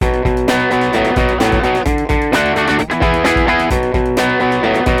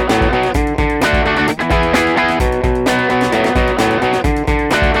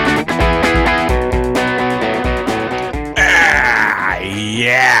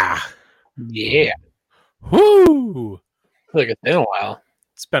Yeah. Yeah. Woo. Like it's been a while.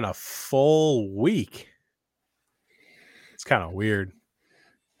 It's been a full week. It's kind of weird,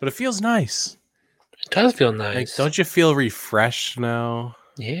 but it feels nice. It does feel Like, nice. don't you feel refreshed now?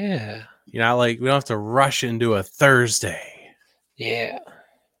 Yeah. You're not like, we don't have to rush into a Thursday. Yeah.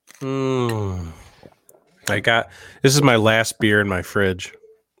 This is my last beer in my fridge.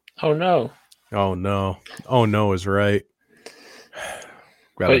 Oh no. Oh no. Oh no is right.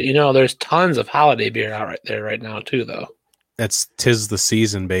 But there's tons of holiday beer out right there right now too, though. Tis the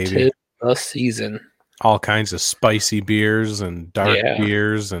season, baby. Tis the season. All kinds of spicy beers and dark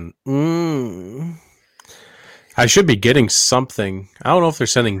beers and I should be getting something. I don't know if they're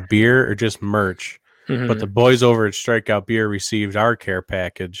sending beer or just merch, but the boys over at Strikeout Beer received our care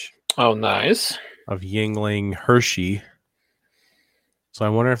package. Oh, nice. Of Yingling Hershey. So I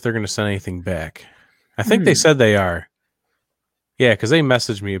wonder if they're going to send anything back. I think they said they are. Yeah, because they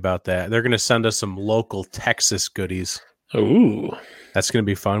messaged me about that. They're going to send us some local Texas goodies. Ooh. That's going to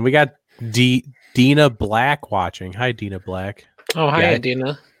be fun. We got Dina Black watching. Hi, Dina Black. Oh, hi,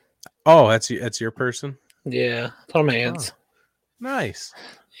 Dina. Oh, that's your person? Yeah, it's one of my aunts. Oh, nice.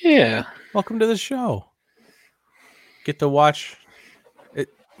 Yeah. Welcome to the show. Get to watch it.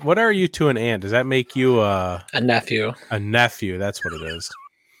 What are you to an aunt? Does that make you a nephew? A nephew. That's what it is.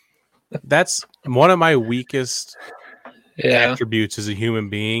 That's one of my weakest attributes as a human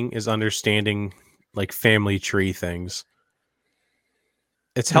being is understanding like family tree things.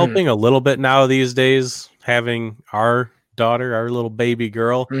 It's helping a little bit now these days, having our daughter, our little baby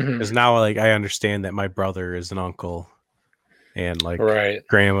girl, is now like I understand that my brother is an uncle and like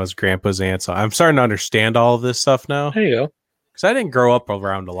grandpa's aunt. So I'm starting to understand all of this stuff now. There you go. Because I didn't grow up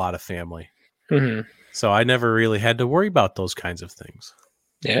around a lot of family. So I never really had to worry about those kinds of things.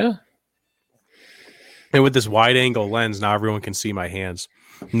 Yeah. And with this wide angle lens, now everyone can see my hands.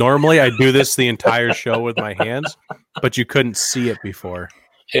 Normally I do this the entire show with my hands, but you couldn't see it before.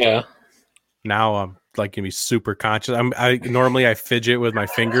 Yeah. Now I'm like gonna be super conscious. Normally I fidget with my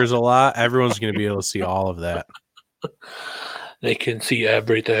fingers a lot. Everyone's gonna be able to see all of that. They can see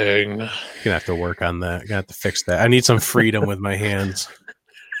everything. Gonna have to work on that. Gonna have to fix that. I need some freedom with my hands.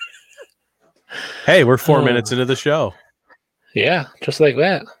 Hey, we're 4 minutes into the show. Yeah, just like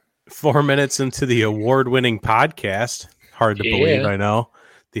that. 4 minutes into the award-winning podcast. Hard to believe, I know.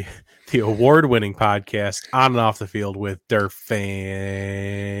 The award-winning podcast on and off the field with Durf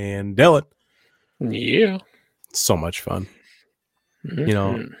and Dylan. Yeah. So much fun.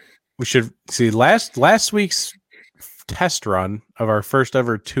 We should see last week's test run of our first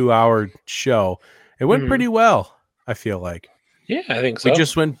ever 2-hour show. It went pretty well, I feel like. Yeah, I think so. We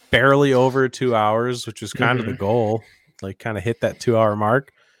just went barely over 2 hours, which was kind of the goal. Like kind of hit that 2-hour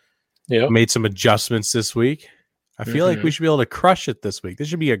mark. Yeah. Made some adjustments this week. I feel like we should be able to crush it this week. This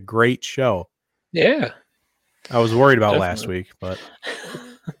should be a great show. Yeah. I was worried about last week, but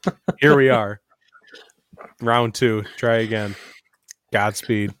here we are. Round 2. Try again.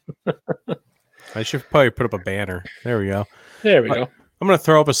 Godspeed. I should probably put up a banner. There we go. There we go. I'm going to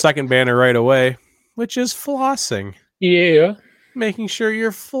throw up a second banner right away, which is flossing. Yeah. Making sure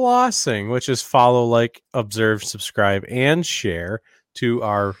you're flossing, which is follow, like, observe, subscribe, and share to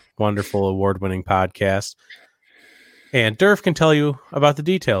our wonderful award-winning podcast. And Durf can tell you about the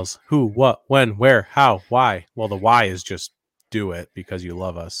details. Who, what, when, where, how, why. Well, the why is just do it because you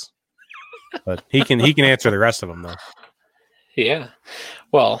love us. But he can answer the rest of them, though. Yeah.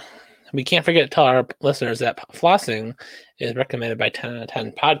 Well, we can't forget to tell our listeners that flossing is recommended by 10 out of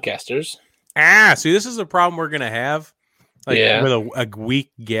 10 podcasters. See, this is a problem we're going to have. Like, with a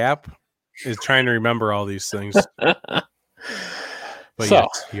week gap is trying to remember all these things. But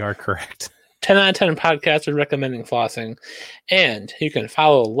yes, you are correct. 10 out of 10 podcasters recommending flossing. And you can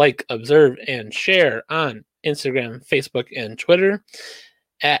follow, like, observe, and share on Instagram, Facebook, and Twitter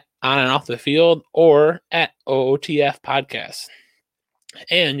at On and Off the Field or at OOTF Podcast.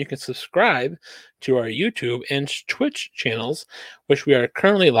 And you can subscribe to our YouTube and Twitch channels, which we are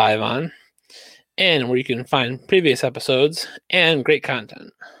currently live on, and where you can find previous episodes and great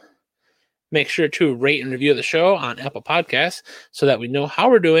content. Make sure to rate and review the show on Apple Podcasts so that we know how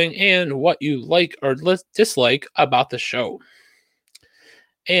we're doing and what you like or dislike about the show.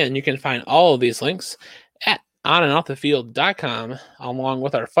 And you can find all of these links at onandoffthefield.com along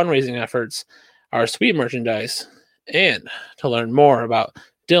with our fundraising efforts, our sweet merchandise, and to learn more about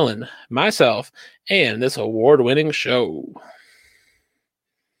Dylan, myself, and this award-winning show.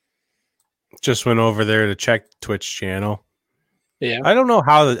 Just went over there to check Twitch channel. Yeah, I don't know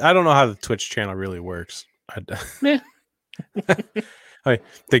how the Twitch channel really works. Yeah.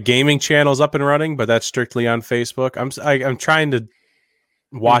 The gaming channel's up and running, but that's strictly on Facebook. I'm trying to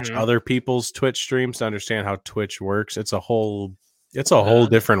watch other people's Twitch streams to understand how Twitch works. It's a whole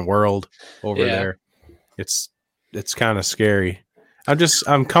different world over there. It's kind of scary.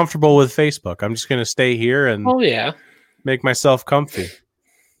 I'm comfortable with Facebook. I'm just going to stay here and make myself comfy.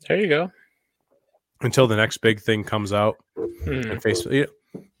 There you go. Until the next big thing comes out. And Facebook.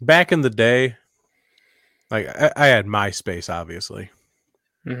 Back in the day, like I had MySpace, obviously.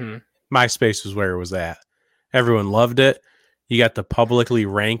 MySpace was where it was at. Everyone loved it. You got to publicly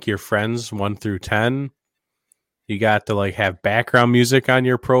rank your friends 1 through 10. You got to like have background music on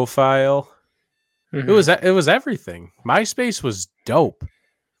your profile. It was everything. MySpace was dope.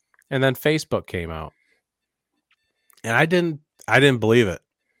 And then Facebook came out. And I didn't believe it.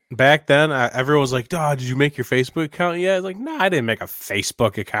 Back then, everyone was like, "Oh, did you make your Facebook account yet?" I was like, "No, I didn't make a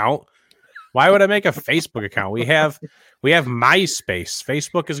Facebook account. Why would I make a Facebook account? We have MySpace.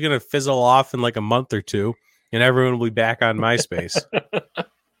 Facebook is going to fizzle off in like a month or two, and everyone will be back on MySpace."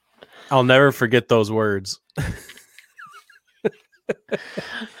 I'll never forget those words.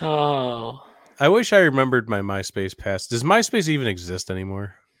 Oh. I wish I remembered my MySpace past. Does MySpace even exist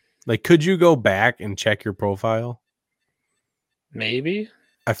anymore? Like, could you go back and check your profile? Maybe.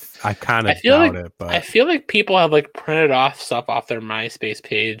 I kind of doubt it, but I feel like people have like printed off stuff off their MySpace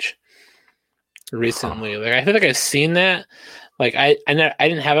page recently. Like I feel like I've seen that. Like I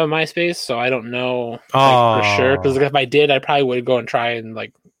didn't have a MySpace, so I don't know for sure. Because if I did, I probably would go and try and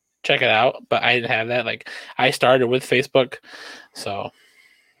like check it out. But I didn't have that. Like I started with Facebook, so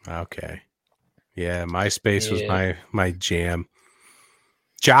okay, yeah, MySpace was my jam.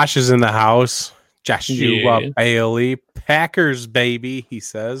 Josh is in the house. Joshua Bailey, Packers baby, he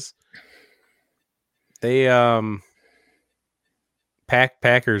says. They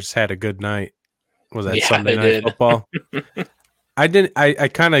Packers had a good night. Was that Sunday Night Football? I didn't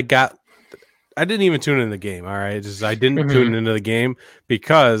even tune in the game. All right, I didn't tune into the game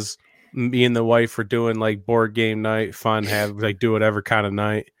because me and the wife were doing like board game night, fun, have like do whatever kind of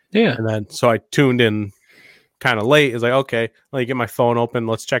night. Yeah, and then so I tuned in kind of late. It's like, okay, let me get my phone open.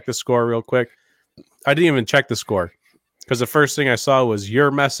 Let's check the score real quick. I didn't even check the score because the first thing I saw was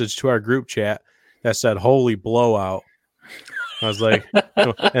your message to our group chat that said, "Holy blowout." I was like,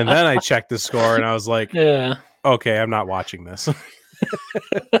 and then I checked the score and I was like, okay, I'm not watching this.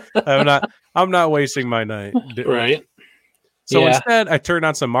 I'm not wasting my night. Right. So instead I turned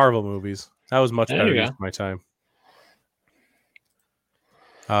on some Marvel movies. That was much better use of my time.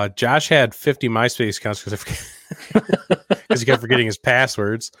 Josh had 50 MySpace accounts because he kept forgetting his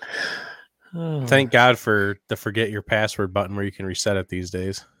passwords. Oh. Thank God for the forget your password button where you can reset it these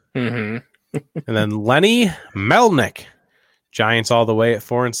days. And then Lenny Melnick, Giants all the way at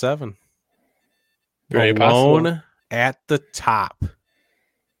 4-7. Very alone possible. At the top.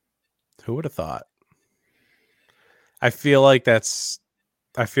 Who would have thought? I feel like, because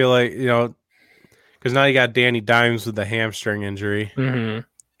now you got Danny Dimes with the hamstring injury.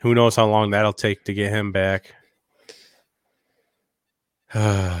 Who knows how long that'll take to get him back?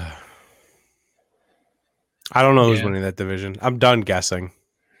 I don't know who's winning that division. I'm done guessing.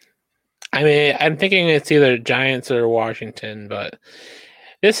 I mean, I'm thinking it's either Giants or Washington, but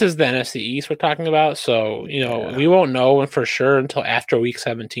this is the NFC East we're talking about. So, we won't know for sure until after Week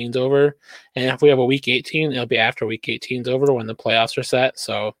 17's over. And if we have a Week 18, it'll be after Week 18's over when the playoffs are set.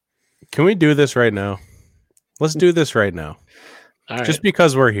 So, can we do this right now? Let's do this right now. All right. Just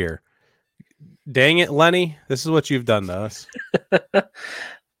because we're here. Dang it, Lenny. This is what you've done to us.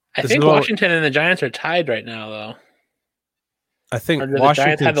 I think Washington and the Giants are tied right now, though. I think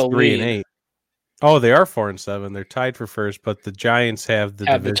Washington's 3-8. Oh, they are 4-7. They're tied for first, but the Giants have the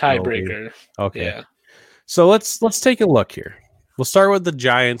tiebreaker. Lead. Okay. Yeah. So let's take a look here. We'll start with the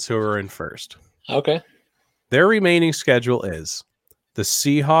Giants, who are in first. Okay. Their remaining schedule is the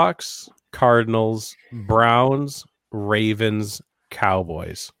Seahawks, Cardinals, Browns, Ravens,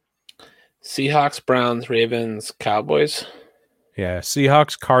 Cowboys. Seahawks, Browns, Ravens, Cowboys. Yeah,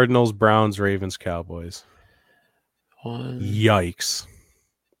 Seahawks, Cardinals, Browns, Ravens, Cowboys. Yikes.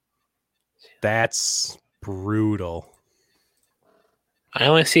 That's brutal. I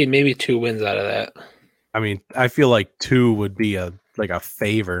only see maybe 2 wins out of that. I mean, I feel like 2 would be a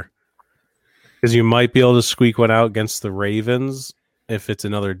favor. Because you might be able to squeak one out against the Ravens if it's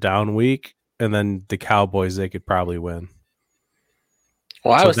another down week. And then the Cowboys, they could probably win.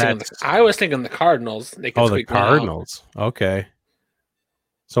 Well, I was thinking the Cardinals. They could squeak the Cardinals. Okay.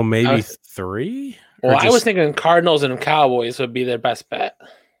 So maybe 3? Well, I was thinking Cardinals and Cowboys would be their best bet.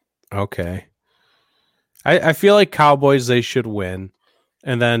 Okay. I feel like Cowboys, they should win.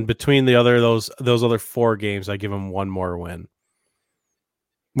 And then between those other 4 games, I give them one more win.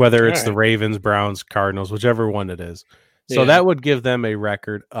 Whether it's the Ravens, Browns, Cardinals, whichever one it is. So that would give them a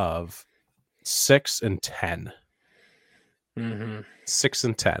record of 6-10.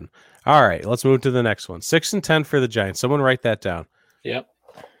 6-10. All right, let's move to the next one. 6-10 for the Giants. Someone write that down. Yep.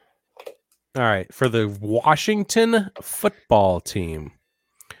 All right, for the Washington football team,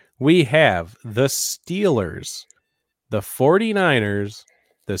 we have the Steelers, the 49ers,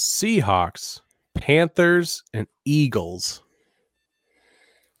 the Seahawks, Panthers, and Eagles.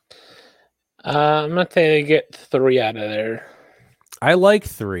 I'm going to say they get 3 out of there. I like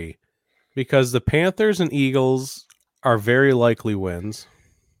 3 because the Panthers and Eagles are very likely wins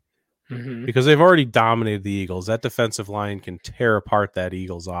because they've already dominated the Eagles. That defensive line can tear apart that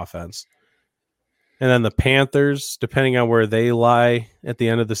Eagles offense. And then the Panthers, depending on where they lie at the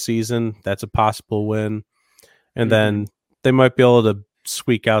end of the season, that's a possible win. And then they might be able to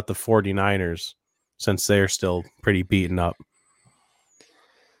squeak out the 49ers since they're still pretty beaten up.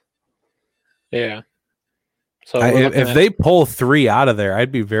 Yeah. So if they pull 3 out of there,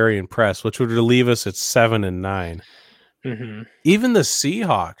 I'd be very impressed, which would leave us at 7-9. Even the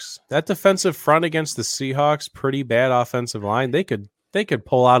Seahawks, that defensive front against the Seahawks, pretty bad offensive line. They could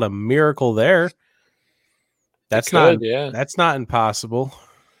pull out a miracle there. That's not impossible.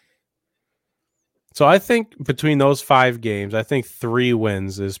 So I think between those 5 games, I think 3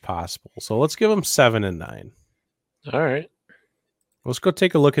 wins is possible. So let's give them 7-9. All right. Let's go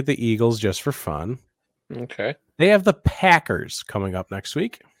take a look at the Eagles just for fun. Okay. They have the Packers coming up next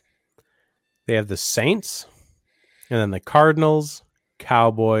week. They have the Saints, and then the Cardinals,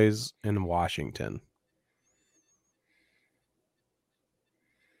 Cowboys, and Washington.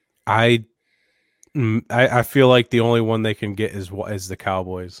 I feel like the only one they can get is the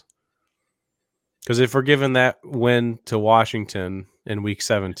Cowboys. Because if we're giving that win to Washington in Week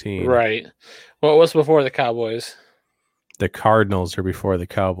 17. Right. What was before the Cowboys? The Cardinals are before the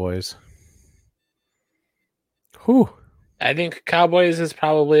Cowboys. Whew. I think Cowboys is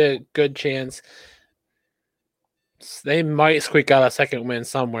probably a good chance. They might squeak out a second win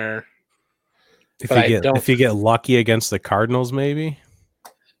somewhere. If you get lucky against the Cardinals, maybe?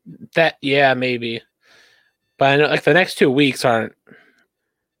 Maybe. But I know like the next 2 weeks aren't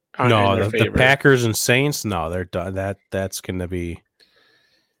no, the Packers and Saints, no, they're done. That's gonna be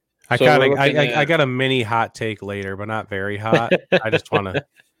I got a mini hot take later, but not very hot. I just wanna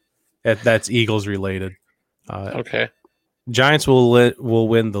that's Eagles related. Okay. Giants will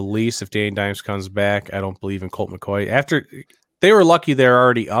win the least if Danny Dimes comes back. I don't believe in Colt McCoy. After they were lucky they're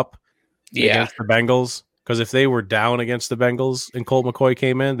already up against the Bengals, because if they were down against the Bengals and Colt McCoy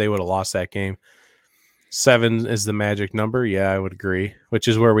came in, they would have lost that game. 7 is the magic number. Yeah, I would agree, which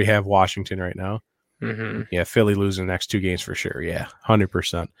is where we have Washington right now. Yeah, Philly losing the next 2 games for sure. Yeah,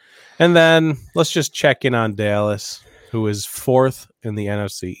 100%. And then let's just check in on Dallas, who is 4th in the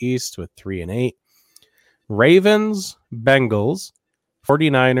NFC East with 3-8. Ravens, Bengals,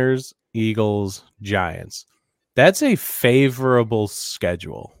 49ers, Eagles, Giants. That's a favorable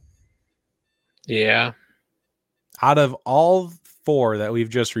schedule. Yeah. Out of all 4 that we've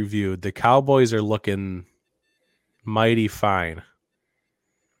just reviewed, the Cowboys are looking mighty fine.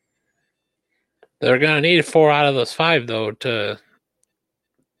 They're going to need 4 out of those 5, though, to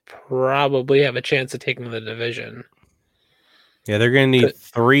probably have a chance of taking the division. Yeah, they're going to need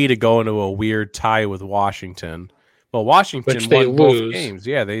 3 to go into a weird tie with Washington. Well, Washington won both games.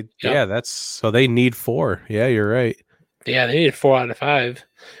 Yeah, so they need 4. Yeah, you're right. Yeah, they need 4 out of 5,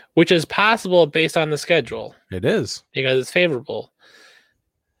 which is possible based on the schedule. It is. Because it's favorable.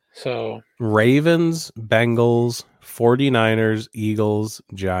 So Ravens, Bengals, 49ers, Eagles,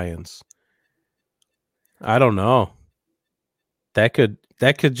 Giants. I don't know. That could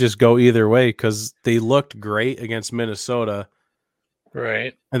just go either way because they looked great against Minnesota.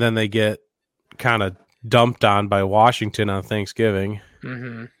 Right. And then they get kind of dumped on by Washington on Thanksgiving.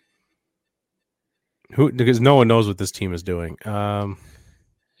 Because no one knows what this team is doing.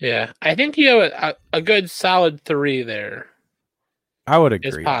 Yeah, I think you have a good solid 3 there. I would agree.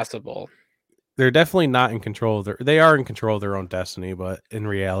 It's possible. They're definitely not in control. They are in control of their own destiny, but in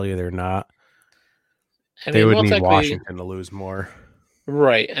reality, they're not. They would need Washington to lose more.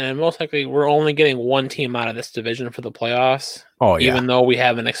 Right, and most likely we're only getting 1 team out of this division for the playoffs. Oh, yeah. Even though we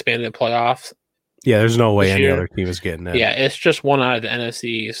have an expanded playoffs. Yeah, there's no way any other team is getting in. Yeah, it's just 1 out of the NFC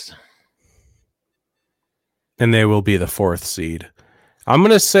East. And they will be the 4th seed. I'm going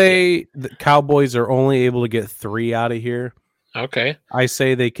to say the Cowboys are only able to get 3 out of here. Okay. I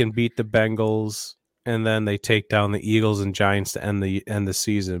say they can beat the Bengals, and then they take down the Eagles and Giants to end the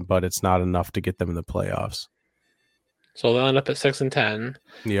season, but it's not enough to get them in the playoffs. So they'll end up at 6-10.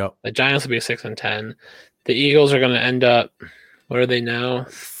 Yep. The Giants will be 6-10. The Eagles are going to end up. What are they now?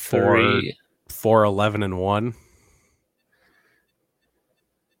 4-11-1.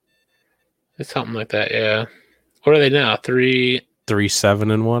 It's something like that, yeah. What are they now?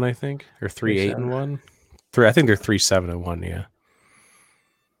 3-7-1, I think, or 3-8-1. I think they're 3-7-1. Yeah.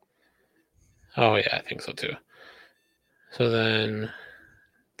 Oh yeah, I think so too. So then,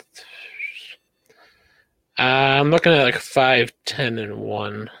 I'm looking at like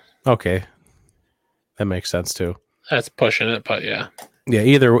 5-10-1. Okay, that makes sense too. That's pushing it, but yeah. Yeah,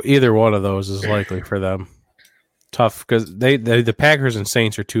 either one of those is likely for them. Tough because the Packers and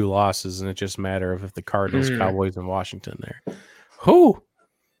Saints are 2 losses, and it just matter of if the Cardinals, Cowboys, and Washington there. Who?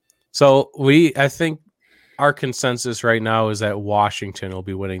 So I think our consensus right now is that Washington will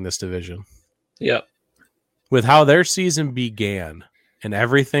be winning this division. Yep. With how their season began and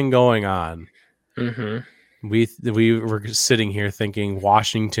everything going on, we were sitting here thinking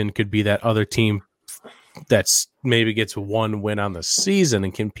Washington could be that other team that's maybe gets 1 win on the season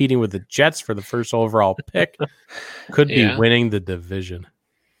and competing with the Jets for the first overall pick. Could be winning the division.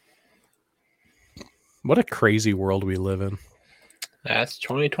 What a crazy world we live in. That's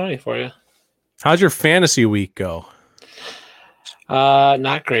 2020 for you. How'd your fantasy week go?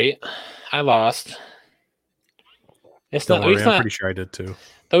 Not great. I lost. I'm pretty sure I did too.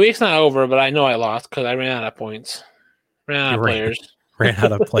 The week's not over, but I know I lost because I ran out of points. Ran out of players. Ran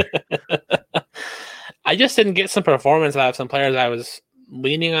out of players. I just didn't get some performance out of some players I was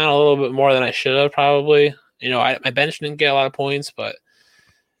leaning on a little bit more than I should have probably. My bench didn't get a lot of points, but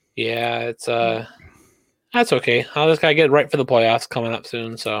yeah, it's that's okay. I'll just gotta get right for the playoffs coming up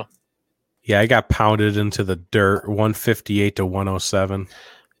soon. So yeah, I got pounded into the dirt, 158-107.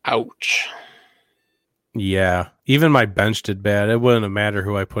 Ouch. Yeah, even my bench did bad. It wouldn't have mattered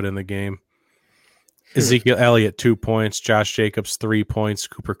who I put in the game. Ezekiel Elliott 2 points, Josh Jacobs 3 points,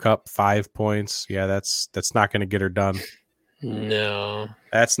 Cooper Kupp 5 points. Yeah, that's not going to get her done. No,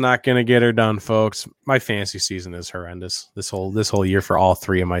 that's not going to get her done, folks. My fantasy season is horrendous. This whole year for all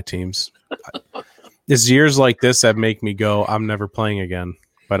 3 of my teams. It's years like this that make me go, I'm never playing again,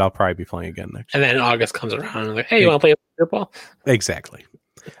 but I'll probably be playing again next year. And then August comes around and I'm like, hey, you want to play football? Exactly.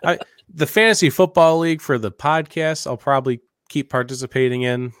 The fantasy football league for the podcast, I'll probably keep participating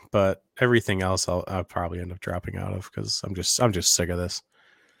in, but everything else I'll probably end up dropping out of because I'm just sick of this.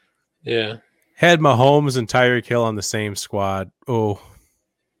 Yeah. Had Mahomes and Tyreek Hill on the same squad. Oh,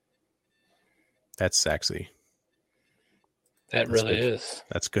 that's sexy. That's really good. Is.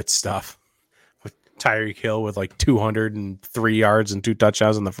 That's good stuff. With Tyreek Hill with like 203 yards and 2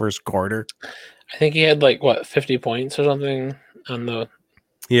 touchdowns in the first quarter. I think he had 50 points or something on the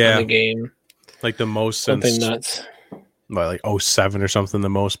game. Like the most something since nuts. Like 07 or something, the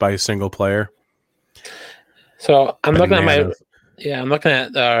most by a single player. So I'm looking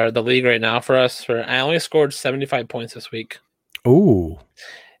at the league right now for us. I only scored 75 points this week. Ooh.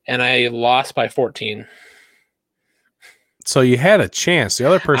 And I lost by 14. So you had a chance. The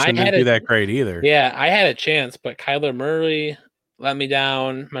other person didn't do that great either. Yeah, I had a chance, but Kyler Murray let me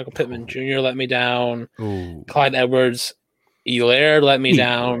down. Michael Pittman Jr. let me down. Ooh. Clyde Edwards-Helaire let me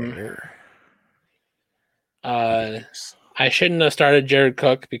down. I shouldn't have started Jared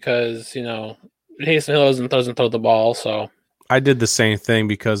Cook because, Taysom Hill doesn't throw the ball. So I did the same thing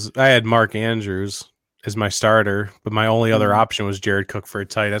because I had Mark Andrews as my starter, but my only other option was Jared Cook for a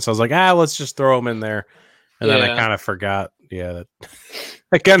tight end. So I was like, let's just throw him in there. And then I kind of forgot. Yeah,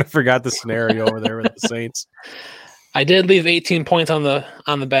 I kind of forgot the scenario over there with the Saints. I did leave 18 points on the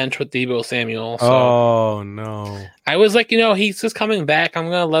bench with Deebo Samuel. So oh no! I was like, he's just coming back. I'm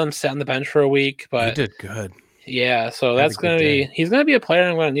gonna let him sit on the bench for a week. But he did good. Yeah, so he's gonna be a player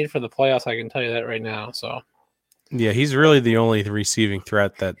I'm gonna need for the playoffs. I can tell you that right now. So yeah, he's really the only receiving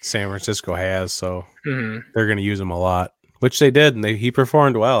threat that San Francisco has. So they're gonna use him a lot, which they did, and he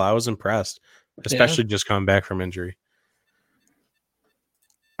performed well. I was impressed, especially just coming back from injury.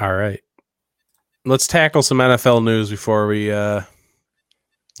 All right. Let's tackle some NFL news before we, get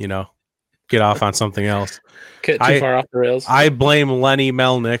off on something else. Get too far off the rails. I blame Lenny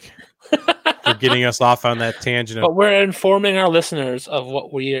Melnick for getting us off on that tangent. But we're informing our listeners of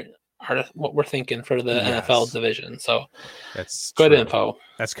what we're thinking for the NFL division. So that's good info.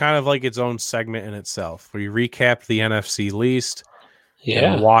 That's kind of like its own segment in itself. We recap the NFC least.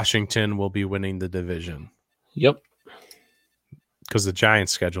 Yeah. And Washington will be winning the division. Yep. Because the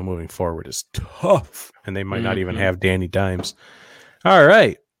Giants' schedule moving forward is tough, and they might not even have Danny Dimes. All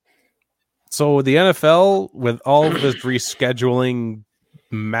right. So the NFL, with all of this rescheduling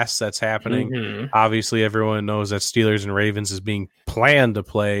mess that's happening, obviously everyone knows that Steelers and Ravens is being planned to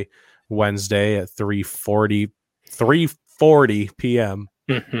play Wednesday at 3:40 p.m.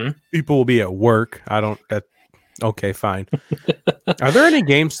 People will be at work. Okay, fine. Are there any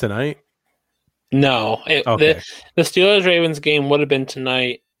games tonight? No. The Steelers-Ravens game would have been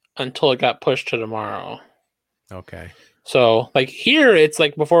tonight until it got pushed to tomorrow. Okay. So, like here, it's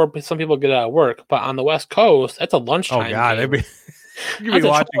like before some people get out of work, but on the West Coast, that's a lunchtime game. Oh, God. You'd be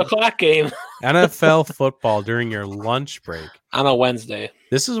watching a 12 o'clock game. NFL football during your lunch break. On a Wednesday.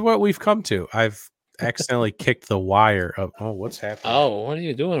 This is what we've come to. I've accidentally kicked the wire of... Oh, what's happening? Oh, what are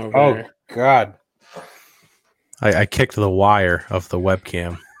you doing over there? Oh, God. I kicked the wire of the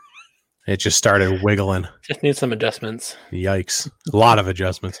webcam. It just started wiggling. Just need some adjustments. Yikes. A lot of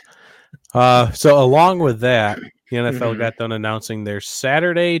adjustments. So along with that, the NFL got done announcing their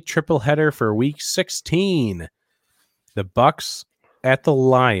Saturday triple header for Week 16. The Bucks at the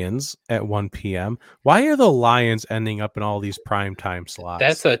Lions at 1 p.m. Why are the Lions ending up in all these primetime slots?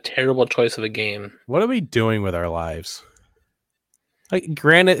 That's a terrible choice of a game. What are we doing with our lives? Like,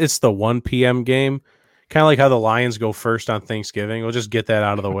 granted, it's the 1 p.m. game. Kind of like how the Lions go first on Thanksgiving. We'll just get that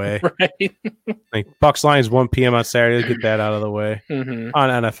out of the way. Right. Like Bucks Lions 1 p.m. on Saturday. Get that out of the way on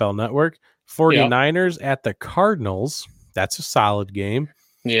NFL Network. 49ers at the Cardinals. That's a solid game.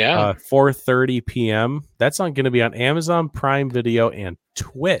 Yeah. 4:30 p.m. That's going to be on Amazon Prime Video and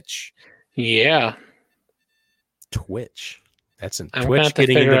Twitch. Yeah. Twitch. That's in Twitch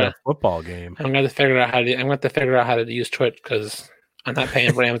getting into the football game. I'm going to figure out how to use Twitch because I'm not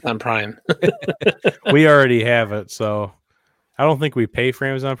paying for Amazon Prime. We already have it, so I don't think we pay for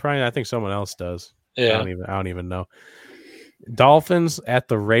Amazon Prime. I think someone else does. Yeah. I don't even know. Dolphins at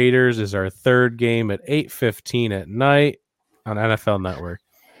the Raiders is our third game at 8:15 at night on NFL Network.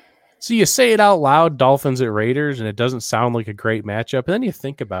 So you say it out loud, Dolphins at Raiders, and it doesn't sound like a great matchup. And then you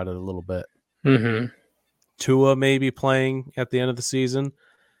think about it a little bit. Tua may be playing at the end of the season,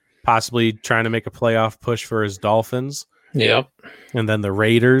 possibly trying to make a playoff push for his Dolphins. Yep. And then the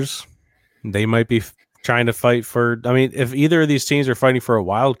Raiders, they might be trying to fight for, I mean, if either of these teams are fighting for a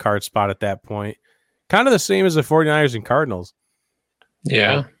wild card spot at that point, kind of the same as the 49ers and Cardinals.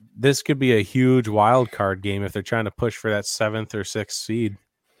 Yeah. This could be a huge wild card game if they're trying to push for that 7th or 6th seed.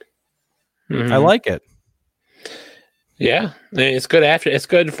 I like it. Yeah. It's good it's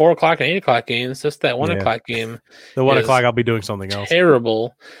good 4 o'clock and 8 o'clock games. It's just that 1 o'clock game. The 1 o'clock, I'll be doing something else.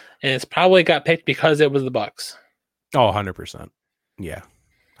 Terrible. And it's probably got picked because it was the Bucks. Oh, 100%. Yeah.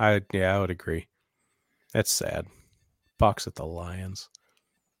 I would agree. That's sad. Bucks at the Lions.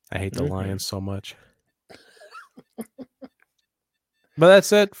 I hate the Lions so much. But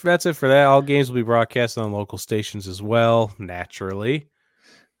that's it. That's it for that. All games will be broadcast on local stations as well, naturally.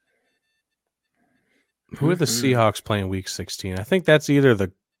 Who are the Seahawks playing Week 16? I think that's either I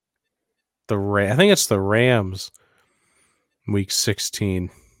think it's the Rams Week 16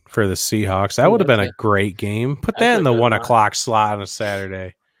 for the Seahawks. That would have been a great game. Put that in the 1 o'clock slot on a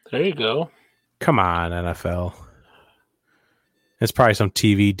Saturday. There you go. Come on, NFL. It's probably some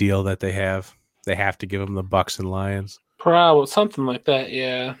TV deal that they have. They have to give them the Bucks and Lions. Probably something like that,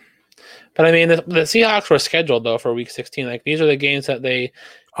 yeah. But I mean, the Seahawks were scheduled though for Week 16. Like these are the games that they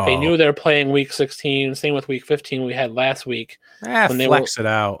knew they were playing Week 16. Same with Week 15 we had last week. Flex it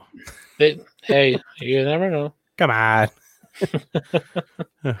out. Hey, you never know. Come on.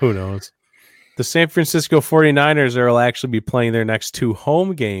 Who knows? The San Francisco 49ers will actually be playing their next 2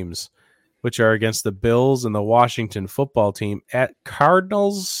 home games, which are against the Bills and the Washington football team at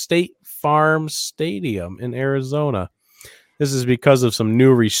Cardinals State Farm Stadium in Arizona. This is because of some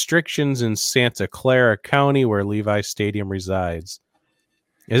new restrictions in Santa Clara County where Levi Stadium resides.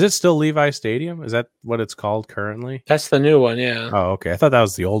 Is it still Levi Stadium? Is that what it's called currently? That's the new one, yeah. Oh, okay. I thought that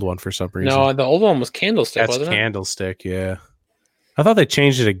was the old one for some reason. No, the old one was Candlestick, wasn't it? That's Candlestick, yeah. I thought they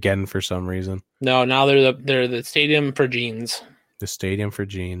changed it again for some reason. No, now they're the Stadium for Jeans. The Stadium for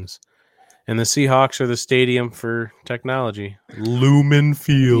Jeans. And the Seahawks are the Stadium for Technology. Lumen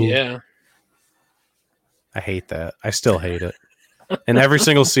Field. Yeah. I hate that. I still hate it. And every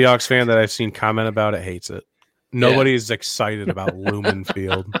single Seahawks fan that I've seen comment about it hates it. Nobody is excited about Lumen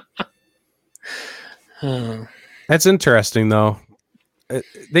Field. That's interesting, though.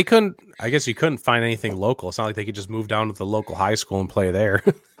 They couldn't. I guess you couldn't find anything local. It's not like they could just move down to the local high school and play there.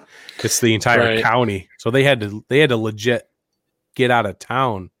 It's the entire county, so they had to legit get out of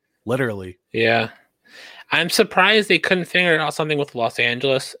town, literally. Yeah, I'm surprised they couldn't figure out something with Los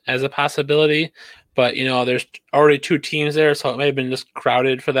Angeles as a possibility. But there's already 2 teams there, so it may have been just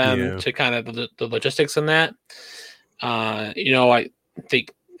crowded for them to kind of the logistics in that. I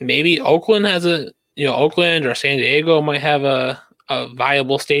think maybe Oakland has Oakland or San Diego might have a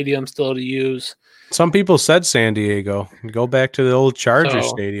viable stadium still to use. Some people said San Diego. Go back to the old Charger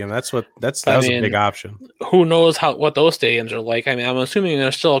Stadium. That was a big option. Who knows what those stadiums are like? I mean, I'm assuming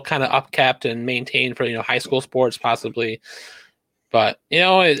they're still kind of upcapped and maintained for high school sports possibly. But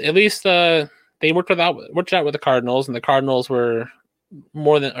at least they worked out with the Cardinals, and the Cardinals were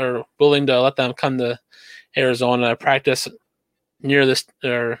more than or willing to let them come to Arizona, practice near this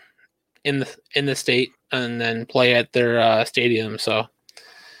or in the state, and then play at their stadium. So,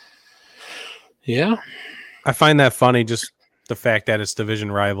 yeah, I find that funny. Just the fact that it's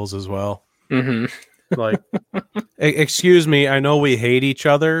division rivals as well. Mm-hmm. Like, excuse me, I know we hate each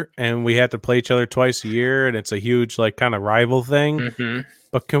other and we have to play each other twice a year, and it's a huge like kind of rival thing. Mm-hmm.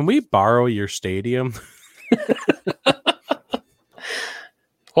 But can we borrow your stadium?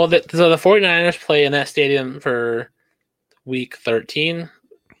 Well, so the 49ers play in that stadium for week 13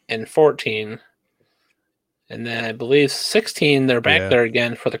 and 14. And then I believe 16, they're back there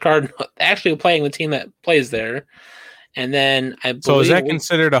again for the Cardinals, actually playing the team that plays there. And then I believe... So is that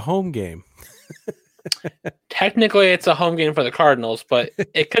considered a home game? Technically, it's a home game for the Cardinals, but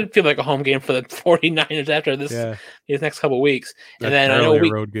it could feel like a home game for the 49ers after these next couple of weeks. And then I know a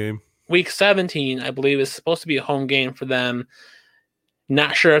road game. Week 17, I believe, is supposed to be a home game for them.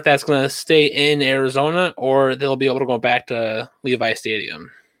 Not sure if that's going to stay in Arizona or they'll be able to go back to Levi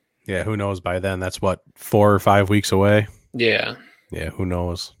Stadium. Yeah, who knows by then? That's what, 4 or 5 weeks away? Yeah. Yeah, who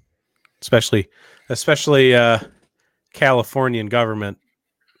knows? Especially Californian government.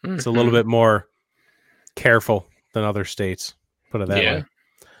 Mm-hmm. It's a little bit more careful than other states, put it that way.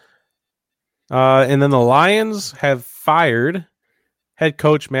 And then the Lions have fired head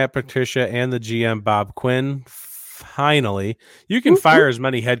coach Matt Patricia and the GM Bob Quinn. Finally, you can fire as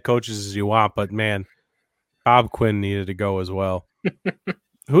many head coaches as you want, but man, Bob Quinn needed to go as well.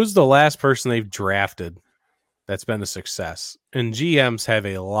 Who's the last person they've drafted that's been a success? And GMs have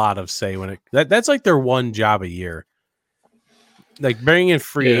a lot of say when that's like their one job a year. Like bringing in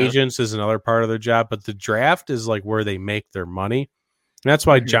free agents is another part of their job, but the draft is like where they make their money. And that's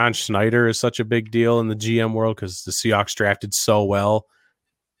why John Schneider is such a big deal in the GM world, because the Seahawks drafted so well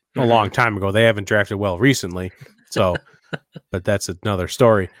a long time ago. They haven't drafted well recently. So, but that's another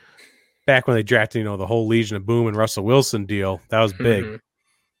story. Back when they drafted, the whole Legion of Boom and Russell Wilson deal, that was big.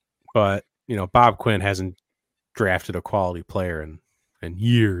 But, Bob Quinn hasn't drafted a quality player in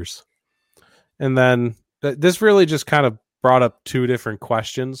years. And then this really just kind of brought up two different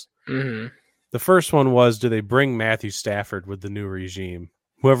questions. Mm-hmm. The first one was, do they bring Matthew Stafford with the new regime?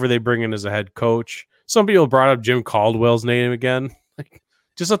 Whoever they bring in as a head coach. Some people brought up Jim Caldwell's name again. Like,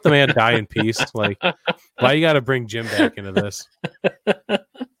 just let the man die in peace. Like, why you got to bring Jim back into this?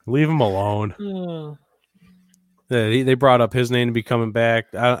 Leave him alone. They brought up his name to be coming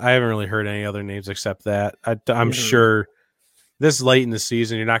back. I haven't really heard any other names except that. I'm sure this late in the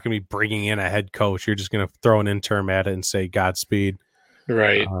season, you're not going to be bringing in a head coach. You're just going to throw an interim at it and say Godspeed.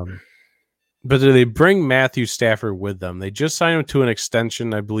 Right. But do they bring Matthew Stafford with them? They just signed him to an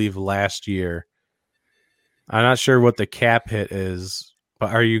extension, I believe, last year. I'm not sure what the cap hit is,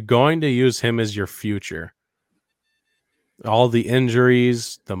 but are you going to use him as your future? All the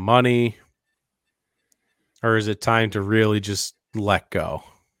injuries, the money, or is it time to really just let go?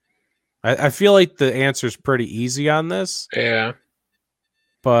 I feel like the answer is pretty easy on this. Yeah.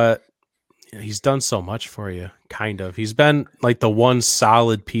 But he's done so much for you, kind of. He's been like the one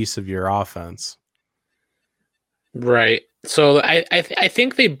solid piece of your offense. Right. So I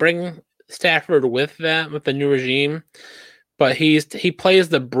think they bring Stafford with them, with the new regime, but he plays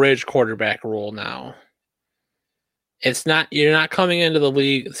the bridge quarterback role now. It's not, you're not coming into the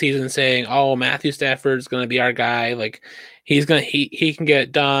league season saying, "Oh, Matthew Stafford's going to be our guy. Like he can get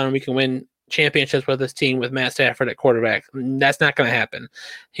it done. We can win championships with this team with Matt Stafford at quarterback." That's not going to happen.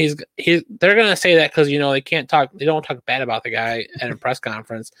 They're going to say that because they can't talk. They don't talk bad about the guy at a press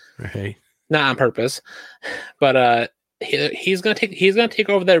conference, right? Not on purpose, but he's going to take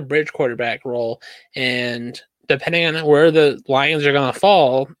over their bridge quarterback role, and depending on where the Lions are going to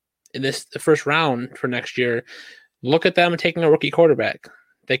fall in the first round for next year. Look at them taking a rookie quarterback.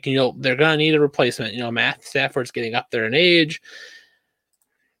 They're going to need a replacement. Matt Stafford's getting up there in age.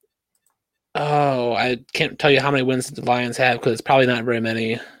 Oh, I can't tell you how many wins the Lions have because it's probably not very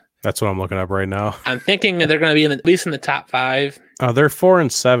many. That's what I'm looking up right now. I'm thinking they're going to be at least in the top 5. They're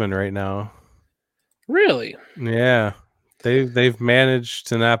 4-7 right now. Really? Yeah, they've managed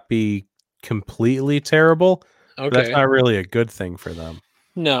to not be completely terrible. Okay, but that's not really a good thing for them.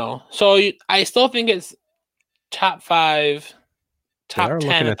 No, so I still think it's top 5, top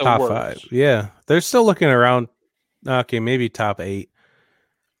 10 at the top worst. 5. Yeah, they're still looking around. Okay, maybe top 8.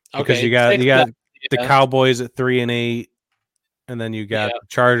 Because you got the Cowboys at 3-8, and then you got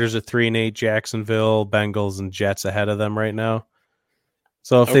Chargers at 3-8, Jacksonville, Bengals, and Jets ahead of them right now.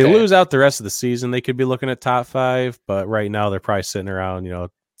 So if they lose out the rest of the season, they could be looking at top 5. But right now, they're probably sitting around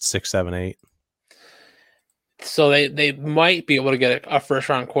 6, 7, 8. So they might be able to get a first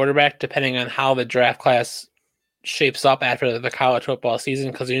round quarterback depending on how the draft class shapes up after the college football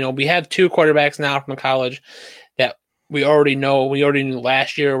season, because we have 2 quarterbacks now from college that we already know. We already knew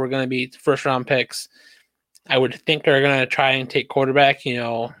last year we're going to be first round picks. I would think they're going to try and take quarterback,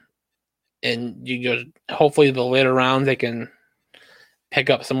 and hopefully the later rounds they can pick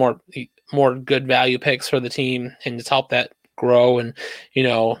up some more good value picks for the team and just help that grow and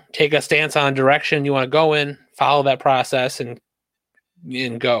take a stance on a direction you want to go in, follow that process and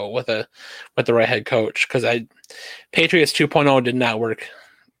go with the right head coach, because Patriots 2.0 did not work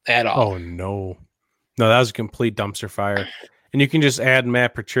at all. Oh no, that was a complete dumpster fire. And you can just add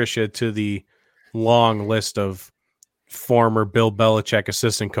Matt Patricia to the long list of former Bill Belichick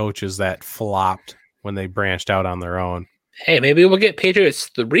assistant coaches that flopped when they branched out on their own. Hey, maybe we'll get Patriots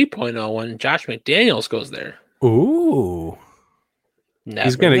 3.0 when Josh McDaniels goes there. Ooh,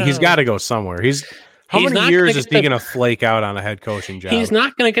 he's got to go somewhere. How many years is he going to flake out on a head coaching job? He's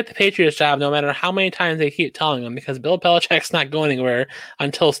not going to get the Patriots job no matter how many times they keep telling him, because Bill Belichick's not going anywhere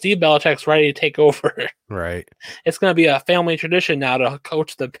until Steve Belichick's ready to take over. Right. It's going to be a family tradition now to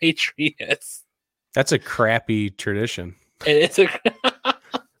coach the Patriots. That's a crappy tradition. It's a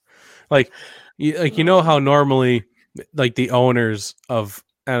how normally the owners of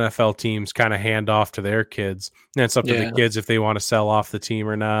NFL teams kind of hand off to their kids, and it's up to the kids if they want to sell off the team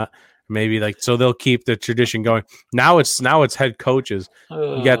or not. Maybe so they'll keep the tradition going. Now it's head coaches.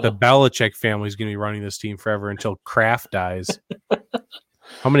 You got the Belichick family's going to be running this team forever until Kraft dies.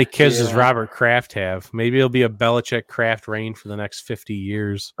 How many kids does Robert Kraft have? Maybe it'll be a Belichick Kraft reign for the next 50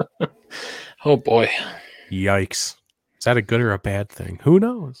 years. Oh boy. Yikes. Is that a good or a bad thing? Who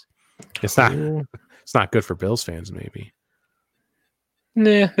knows? It's not good for Bills fans, maybe.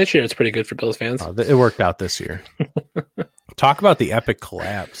 Nah, this year it's pretty good for Bills fans. Oh, it worked out this year. Talk about the epic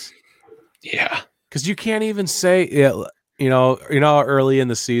collapse. Yeah. Because you can't even say early in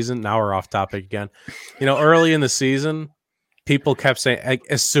the season. Now we're off topic again. Early in the season, people kept saying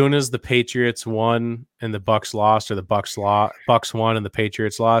as soon as the Patriots won and the Bucks lost, or the Bucks won and the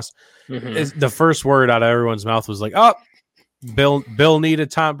Patriots lost, the first word out of everyone's mouth was like, "Oh, Bill needed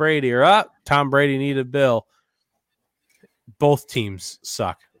Tom Brady," or Tom Brady needed Bill. Both teams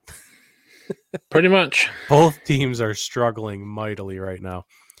suck. Pretty much. Both teams are struggling mightily right now.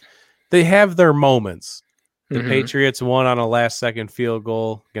 They have their moments. The Patriots won on a last-second field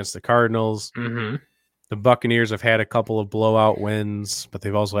goal against the Cardinals. The Buccaneers have had a couple of blowout wins, but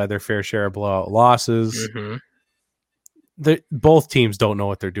they've also had their fair share of blowout losses. Both teams don't know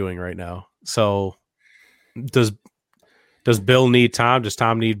what they're doing right now. So does Bill need Tom? Does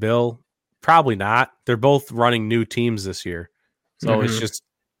Tom need Bill? Probably not. They're both running new teams this year. So it's just,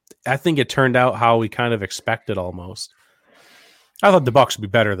 I think it turned out how we kind of expected almost. I thought the Bucs would be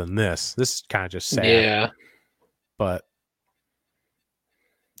better than this. This is kind of just sad. Yeah. But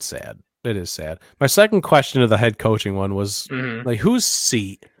sad. It is sad. My second question of the head coaching one was whose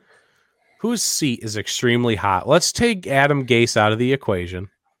seat is extremely hot? Let's take Adam Gase out of the equation,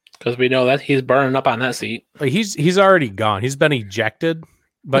 because we know that he's burning up on that seat. He's already gone. He's been ejected,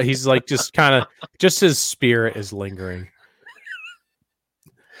 but he's just his spirit is lingering.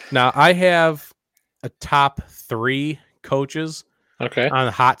 Now I have a top 3 coaches on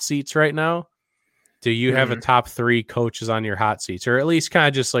the hot seats right now. Do you have a top 3 coaches on your hot seats, or at least kind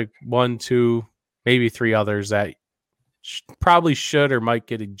of just 1, 2, maybe 3 others that probably should or might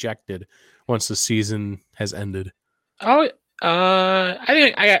get ejected once the season has ended? Oh, I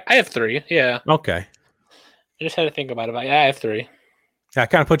think I have 3. Yeah. Okay. I just had to think about it. But yeah, I have 3. I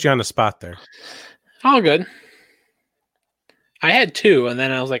kind of put you on the spot there. All good. I had 2, and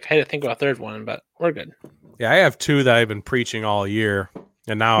then I was like, I had to think about a third one, but we're good. Yeah, I have 2 that I've been preaching all year,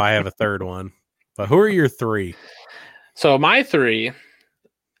 and now I have a third one. But who are your 3? So my 3,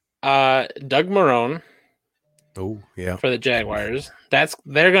 Doug Marrone. Oh, yeah. For the Jaguars.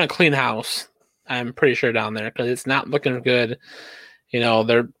 They're going to clean house, I'm pretty sure, down there, because it's not looking good.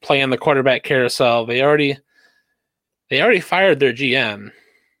 They're playing the quarterback carousel. They already fired their GM.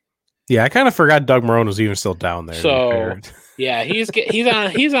 Yeah, I kind of forgot Doug Marrone was even still down there. So, yeah, he's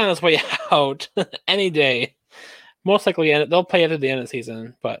on his way out any day. Most likely, they'll play it at the end of the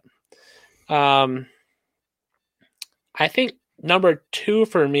season, but I think number 2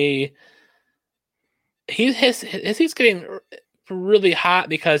 for me, he's getting really hot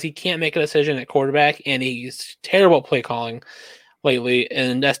because he can't make a decision at quarterback, and he's terrible at play calling lately,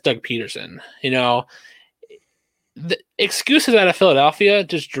 and that's Doug Peterson. The excuses out of Philadelphia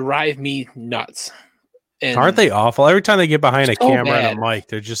just drive me nuts. And aren't they awful? Every time they get behind a camera and a mic,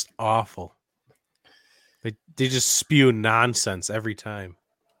 they're just awful. They just spew nonsense every time.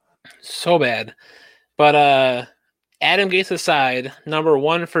 So bad. But Adam Gase aside, number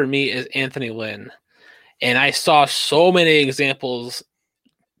 1 for me is Anthony Lynn. And I saw so many examples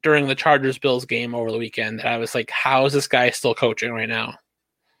during the Chargers-Bills game over the weekend that I was like, how is this guy still coaching right now?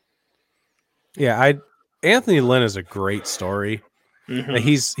 Yeah, Anthony Lynn is a great story. Mm-hmm.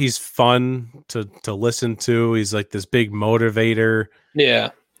 He's fun to listen to. He's like this big motivator.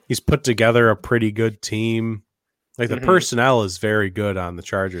 Yeah. He's put together a pretty good team. Like the personnel is very good on the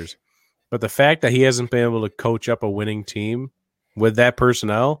Chargers. But the fact that he hasn't been able to coach up a winning team with that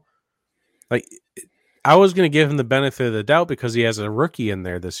personnel, like I was going to give him the benefit of the doubt because he has a rookie in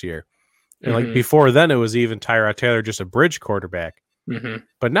there this year. And like before then, it was even Tyrod Taylor, just a bridge quarterback.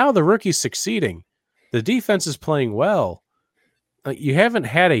 But now the rookie's succeeding. The defense is playing well. You haven't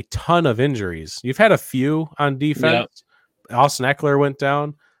had a ton of injuries. You've had a few on defense. Yep. Austin Eckler went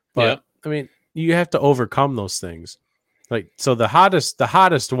down, but I mean, you have to overcome those things. Like, so the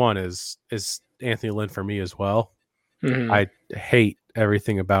hottest one is Anthony Lynn for me as well. I hate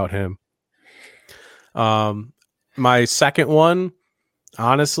everything about him. My second one,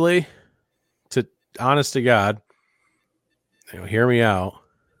 honest to God, hear me out.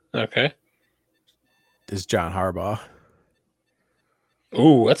 Okay. Is John Harbaugh.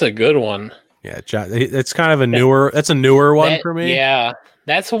 Ooh, that's a good one. Yeah, John. It's kind of a newer. That's a newer one for me. Yeah,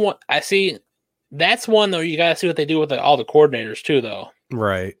 that's one. I see. That's one though. You gotta see what they do with all the coordinators too, though.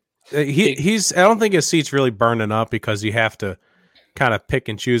 Right. He's. I don't think his seat's really burning up because you have to kind of pick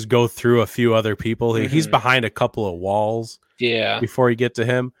and choose, go through a few other people. He's behind a couple of walls. Yeah. Before you get to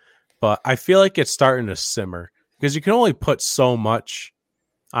him, but I feel like it's starting to simmer because you can only put so much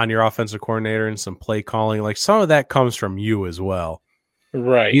on your offensive coordinator and some play calling. Like some of that comes from you as well.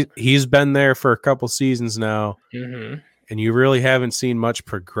 Right. He's been there for a couple seasons now, and you really haven't seen much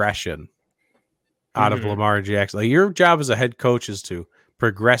progression out of Lamar Jackson. Like your job as a head coach is to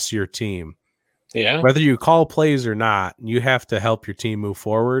progress your team. Yeah. Whether you call plays or not, you have to help your team move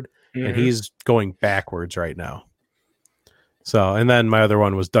forward, and he's going backwards right now. So, and then my other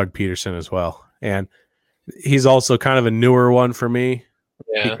one was Doug Peterson as well, and he's also kind of a newer one for me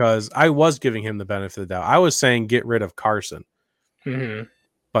because I was giving him the benefit of the doubt. I was saying get rid of Carson.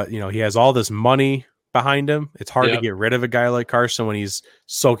 But he has all this money behind him. It's hard to get rid of a guy like Carson when he's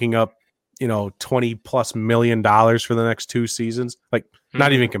soaking up, $20+ million for the next 2 seasons. Like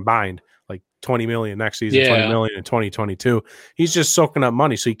not even combined, like 20 million next season, 20 million in 2022. He's just soaking up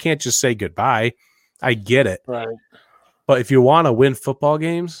money. So you can't just say goodbye. I get it. Right. But if you want to win football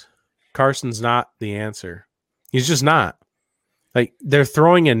games, Carson's not the answer. He's just not. Like they're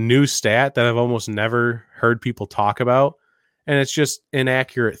throwing a new stat that I've almost never heard people talk about. And it's just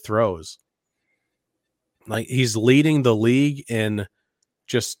inaccurate throws. Like he's leading the league in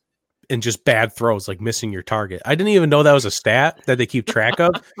just bad throws, like missing your target. I didn't even know that was a stat that they keep track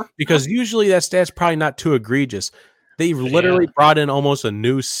of because usually that stat's probably not too egregious. They literally brought in almost a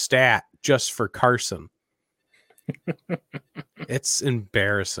new stat just for Carson. It's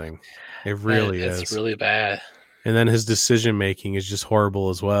embarrassing. It really is. It's really bad. And then his decision making is just horrible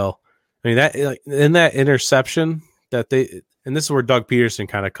as well. I mean that in that interception that they. And this is where Doug Peterson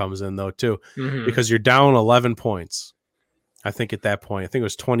kind of comes in, though, too, because you're down 11 points. I think at that point, I think it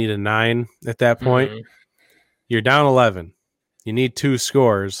was 20-9 at that point. You're down 11. You need 2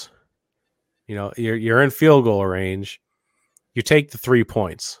 scores. You're in field goal range. You take the 3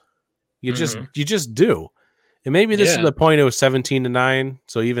 points. You just do. And maybe this is the point. It was 17-9.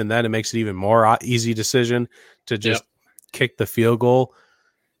 So even then, it makes it even more easy decision to just kick the field goal.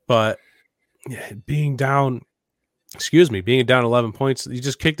 But being down 11 points, you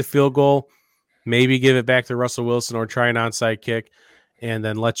just kick the field goal, maybe give it back to Russell Wilson or try an onside kick, and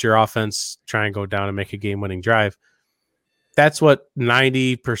then let your offense try and go down and make a game-winning drive. That's what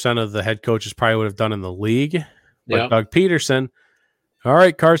 90% of the head coaches probably would have done in the league. But Doug Peterson, all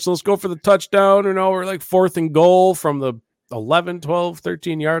right, Carson, let's go for the touchdown. We're like 4th and goal from the 11, 12,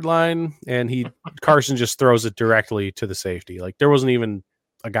 13-yard line, and Carson just throws it directly to the safety. Like there wasn't even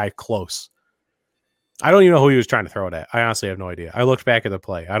a guy close. I don't even know who he was trying to throw it at. I honestly have no idea. I looked back at the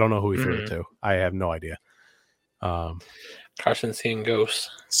play. I don't know who he threw it to. I have no idea. Carson seeing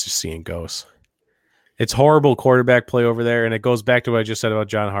ghosts. It's just seeing ghosts. It's horrible quarterback play over there, and it goes back to what I just said about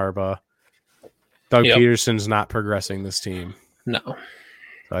John Harbaugh. Doug Peterson's not progressing this team. No.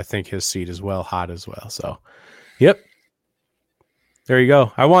 So I think his seat is hot as well. So, yep. There you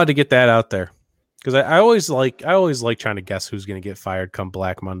go. I wanted to get that out there because I always like trying to guess who's going to get fired come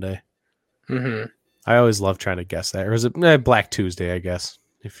Black Monday. I always love trying to guess that. Or is it Black Tuesday, I guess?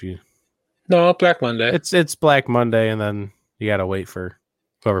 No, Black Monday. It's Black Monday, and then you got to wait for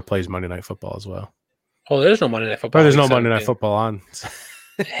whoever plays Monday Night Football as well. Oh, there's no Monday Night Football. Or there's no Monday Night Football on.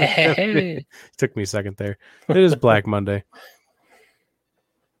 Took me a second there. It is Black Monday.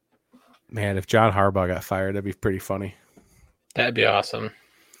 Man, if John Harbaugh got fired, that'd be pretty funny. That'd be awesome.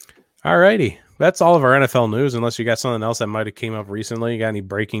 All righty. That's all of our NFL news, unless you got something else that might have came up recently. You got any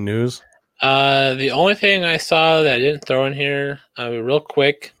breaking news? The only thing I saw that I didn't throw in here real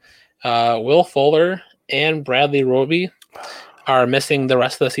quick, Will Fuller and Bradley Roby are missing the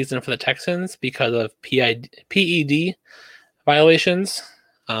rest of the season for the Texans because of PED violations.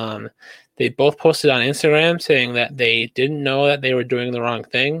 They both posted on Instagram saying that they didn't know that they were doing the wrong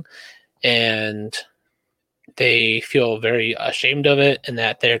thing, and they feel very ashamed of it, and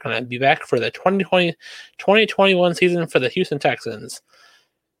that they're going to be back for the 2020-2021 season for the Houston Texans.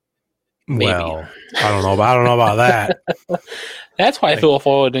 Maybe. Well, I don't know about that. That's why Phil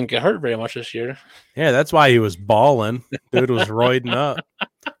Fuller didn't get hurt very much this year. Yeah, that's why he was balling. Dude was roiding up.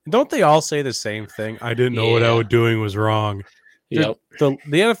 Don't they all say the same thing? I didn't know what I was doing was wrong. Yep. The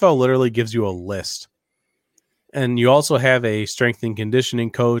NFL literally gives you a list. And you also have a strength and conditioning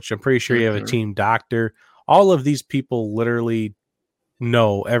coach. I'm pretty sure you have a team doctor. All of these people literally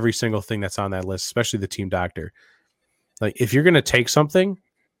know every single thing that's on that list, especially the team doctor. Like, if you're going to take something,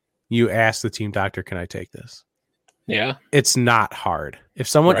 you ask the team doctor, can I take this? Yeah. It's not hard. If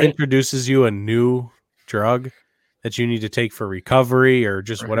someone introduces you a new drug that you need to take for recovery or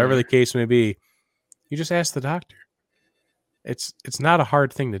just whatever the case may be, you just ask the doctor. It's not a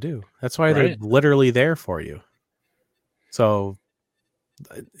hard thing to do. That's why they're literally there for you. So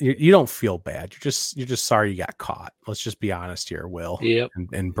you don't feel bad. You're just sorry you got caught. Let's just be honest here, Will. Yep.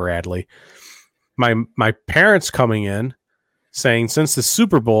 And Bradley. My parents coming in saying since the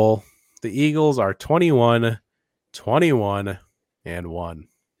Super Bowl, the Eagles are 21-1.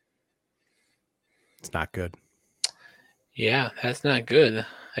 It's not good. Yeah, that's not good.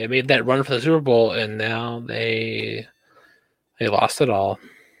 They made that run for the Super Bowl, and now they lost it all.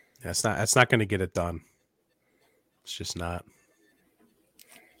 That's not going to get it done. It's just not.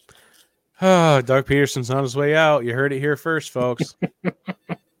 Oh, Doug Peterson's on his way out. You heard it here first, folks.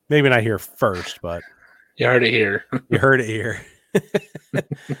 Maybe not here first, but you heard it here. You heard it here.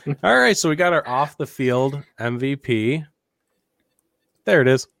 All right, so we got our off the field MVP. There it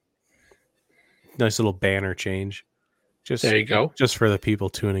is. Nice little banner change. There you go. Just for the people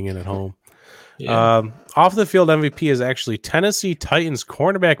tuning in at home. Yeah. Off the field MVP is actually Tennessee Titans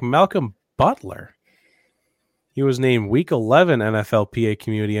cornerback Malcolm Butler. He was named Week 11 NFLPA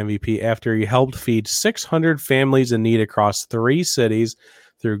Community MVP after he helped feed 600 families in need across 3 cities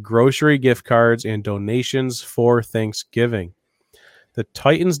through grocery gift cards and donations for Thanksgiving. The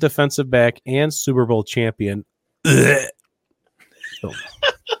Titans defensive back and Super Bowl champion. I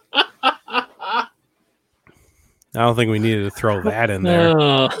don't think we needed to throw that in there.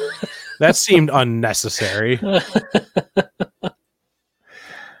 That seemed unnecessary.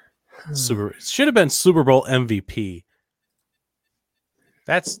 It should have been Super Bowl MVP.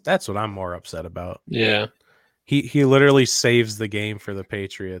 That's what I'm more upset about. Yeah. He literally saves the game for the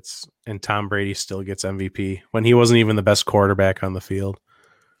Patriots, and Tom Brady still gets MVP when he wasn't even the best quarterback on the field.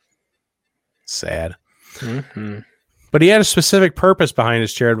 Sad. Mm-hmm. But he had a specific purpose behind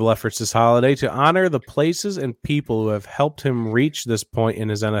his charitable efforts this holiday to honor the places and people who have helped him reach this point in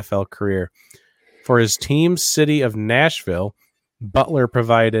his NFL career. For his team's city of Nashville, Butler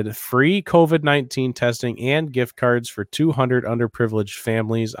provided free COVID-19 testing and gift cards for 200 underprivileged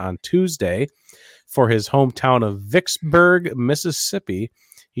families on Tuesday. For his hometown of Vicksburg, Mississippi,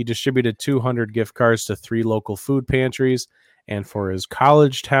 he distributed 200 gift cards to 3 local food pantries. And for his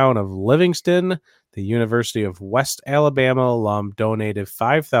college town of Livingston, the University of West Alabama alum donated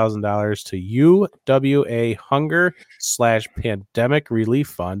 $5,000 to UWA Hunger/Pandemic Relief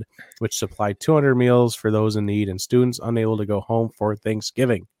Fund, which supplied 200 meals for those in need and students unable to go home for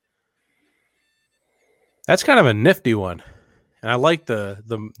Thanksgiving. That's kind of a nifty one. And I like the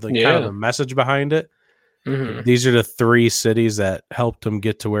kind of the message behind it. Mm-hmm. These are the 3 cities that helped him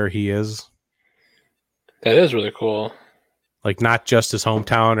get to where he is. That is really cool. Like, not just his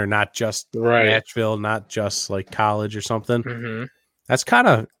hometown or not just Nashville, not just like college or something. Mm-hmm. That's kind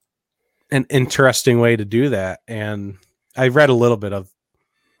of an interesting way to do that. And I read a little bit of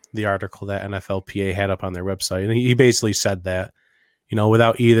the article that NFLPA had up on their website. And he basically said that,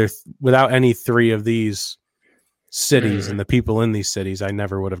 without any 3 of these cities and the people in these cities, I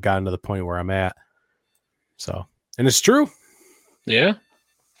never would have gotten to the point where I'm at. So, and it's true. Yeah.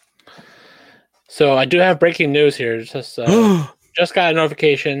 So I do have breaking news here. Just got a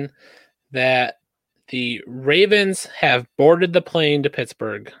notification that the Ravens have boarded the plane to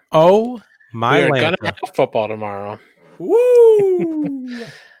Pittsburgh. Oh my! We're gonna have football tomorrow. Woo!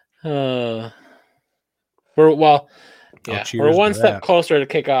 We're one step closer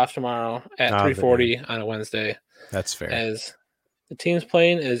to kickoff tomorrow at 3:40 on a Wednesday. That's fair. As The team's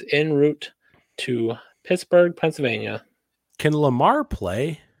plane is en route to Pittsburgh, Pennsylvania. Can Lamar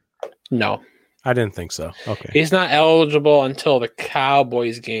play? No. I didn't think so. Okay. He's not eligible until the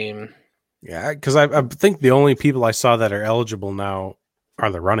Cowboys game. Yeah, because I think the only people I saw that are eligible now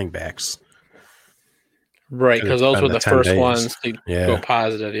are the running backs. Right, because those were the first ones to go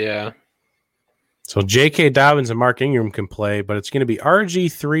positive, yeah. So J.K. Dobbins and Mark Ingram can play, but it's going to be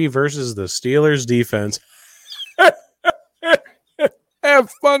RG3 versus the Steelers defense.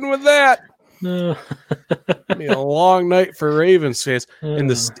 Have fun with that. It'll be a long night for Ravens fans. And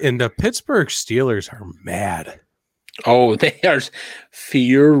the Pittsburgh Steelers are mad. Oh, they are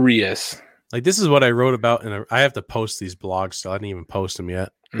furious. Like, this is what I wrote about, and I have to post these blogs, so I didn't even post them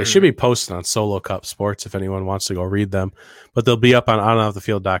yet. They should be posted on Solo Cup Sports if anyone wants to go read them. But they'll be up on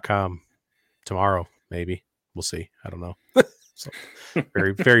onoffthefield.com tomorrow, maybe. We'll see. I don't know. So,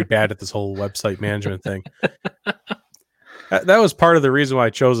 very, very bad at this whole website management thing. That was part of the reason why I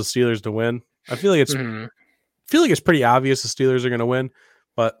chose the Steelers to win. I feel like it's pretty obvious the Steelers are going to win.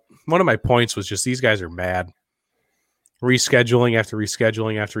 But one of my points was just these guys are mad. Rescheduling after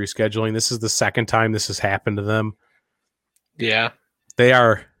rescheduling after rescheduling. This is the second time this has happened to them. Yeah. They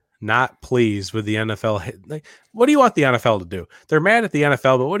are not pleased with the NFL. Like, what do you want the NFL to do? They're mad at the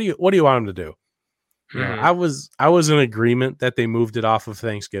NFL, but what do you want them to do? You know, I was in agreement that they moved it off of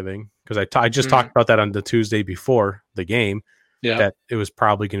Thanksgiving because I just talked about that on the Tuesday before the game. Yeah, that it was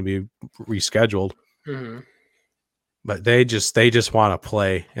probably going to be rescheduled. But they just want to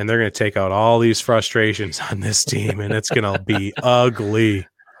play, and they're going to take out all these frustrations on this team, and it's going to be ugly.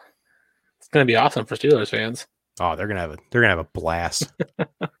 It's going to be awesome for Steelers fans. Oh, they're gonna have a blast,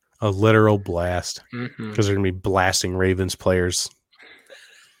 a literal blast, because they're gonna be blasting Ravens players.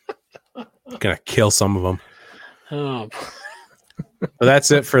 Gonna kill some of them. Oh, but that's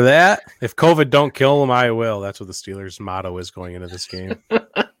it for that. If COVID don't kill them, I will. That's what the Steelers' motto is going into this game.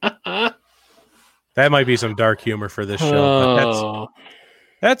 That might be some dark humor for this show, but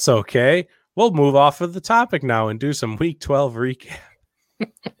that's okay. We'll move off of the topic now and do some Week 12 recap.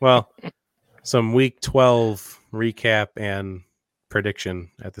 Well, some Week 12 recap and prediction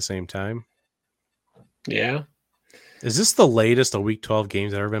at the same time. Yeah. Is this the latest of Week 12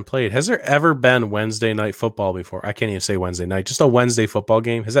 games that have ever been played? Has there ever been Wednesday night football before? I can't even say Wednesday night. Just a Wednesday football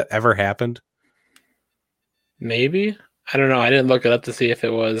game. Has that ever happened? Maybe. I don't know. I didn't look it up to see if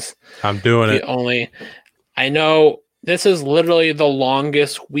it was. I'm doing it. I know this is literally the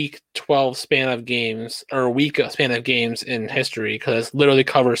longest Week 12 span of games or week span of games in history because it literally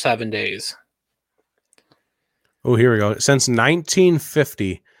covers 7 days. Oh, here we go. Since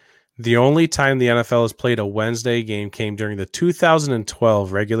 1950, the only time the NFL has played a Wednesday game came during the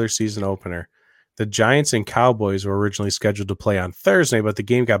 2012 regular season opener. The Giants and Cowboys were originally scheduled to play on Thursday, but the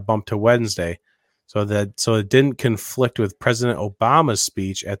game got bumped to Wednesday. So it didn't conflict with President Obama's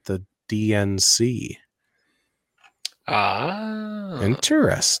speech at the DNC.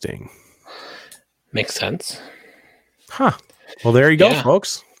 Interesting. Makes sense. Huh. Well, there you go,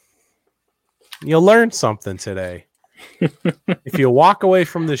 folks. You'll learn something today. If you walk away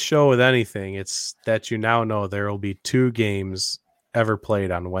from this show with anything, it's that you now know there will be 2 games ever played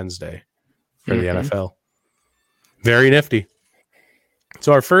on Wednesday for the NFL. Very nifty.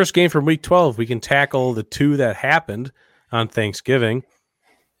 So our first game from Week 12, we can tackle the 2 that happened on Thanksgiving.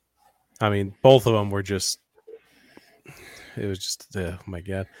 I mean, both of them were just, it was just, oh my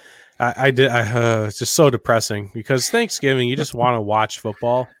God. It's just so depressing because Thanksgiving, you just want to watch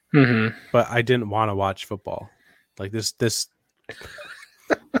football. But I didn't want to watch football. Like this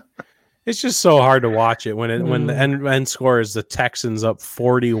it's just so hard to watch it when the end score is the Texans up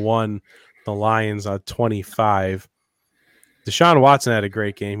 41, the Lions on 25. Deshaun Watson had a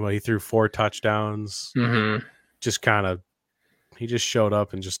great game. Well, he threw 4 touchdowns. Just he just showed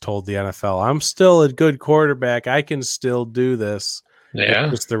up and just told the NFL, I'm still a good quarterback. I can still do this. Yeah.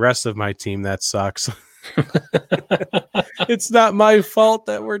 It's just the rest of my team that sucks. It's not my fault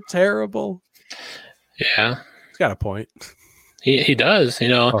that we're terrible. Yeah. He's got a point. He does, you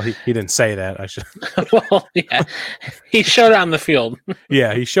know. Oh, he didn't say that. I should. Well, yeah. He showed on the field.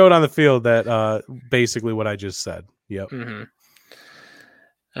 Yeah, he showed on the field that basically what I just said. Yep.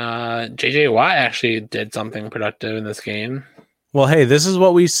 JJ Watt actually did something productive in this game. Well, hey, this is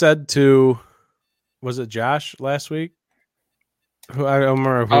what we said to, was it Josh last week? I don't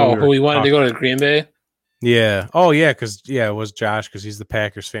remember who we wanted to go to Green Bay? Yeah. Oh, yeah, because, it was Josh because he's the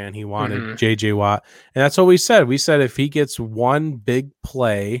Packers fan. He wanted J.J. Watt. And that's what we said. We said if he gets one big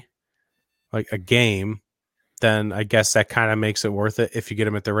play, like a game, then I guess that kind of makes it worth it if you get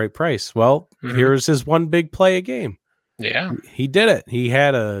him at the right price. Well, here's his one big play a game. Yeah. He did it. He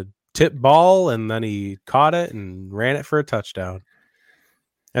had a tip ball, and then he caught it and ran it for a touchdown.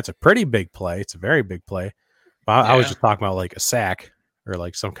 That's a pretty big play. It's a very big play. I was just talking about like a sack or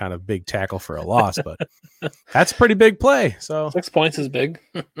like some kind of big tackle for a loss, but that's a pretty big play. So 6 points is big.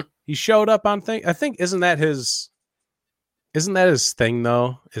 He showed up on thing. I think isn't that his thing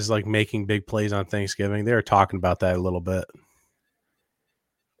though? Is like making big plays on Thanksgiving. They were talking about that a little bit.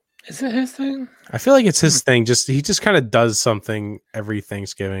 Is it his thing? I feel like it's his thing. He just kind of does something every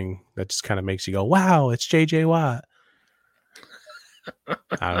Thanksgiving that just kind of makes you go, "Wow, it's JJ Watt." I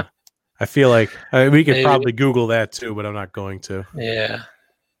don't know. I feel like we could probably Google that too, but I'm not going to. Yeah.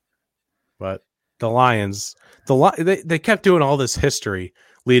 But the Lions, they kept doing all this history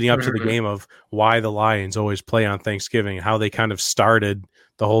leading up to the game of why the Lions always play on Thanksgiving, how they kind of started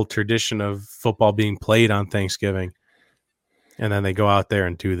the whole tradition of football being played on Thanksgiving. And then they go out there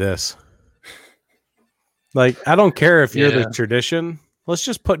and do this. Like, I don't care if you're the tradition. Let's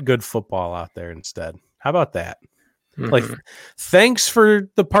just put good football out there instead. How about that? Like, thanks for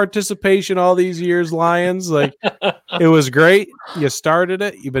the participation all these years, Lions. Like, it was great. You started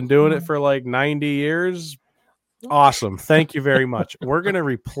it. You've been doing it for like 90 years. Awesome. Thank you very much. We're going to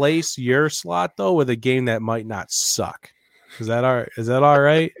replace your slot, though, with a game that might not suck. Is that all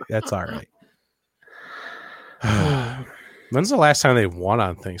right? That's all right. When's the last time they won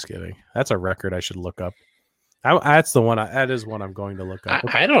on Thanksgiving? That's a record I should look up. That's the one. That is one I'm going to look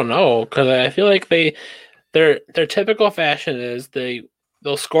up. I don't know, because I feel like their typical fashion is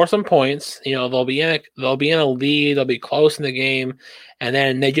they'll score some points. You know, they'll be in a lead. They'll be close in the game, and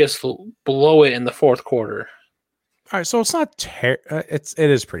then they just blow it in the fourth quarter. All right, so it's not it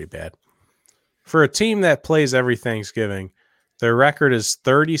is pretty bad for a team that plays every Thanksgiving. Their record is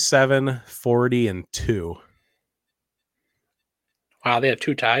 37-40-2. Wow, they have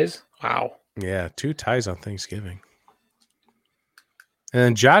 2 ties? Wow. Yeah, 2 ties on Thanksgiving.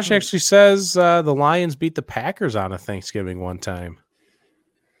 And Josh actually says the Lions beat the Packers on a Thanksgiving one time.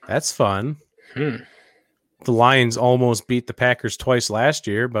 That's fun. The Lions almost beat the Packers twice last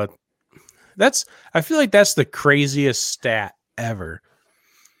year, but I feel like that's the craziest stat ever.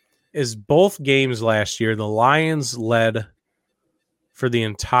 Is both games last year, the Lions led for the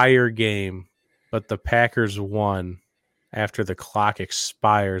entire game, but the Packers won after the clock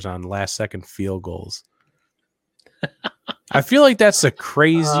expires on last-second field goals. I feel like that's the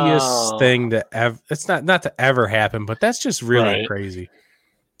craziest thing that it's not to ever happen, but that's just really crazy.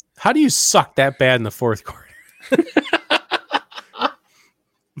 How do you suck that bad in the fourth quarter?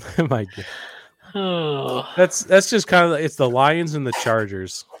 Oh my God. That's just kind of it's the Lions and the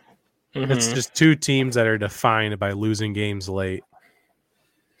Chargers. It's just 2 teams that are defined by losing games late.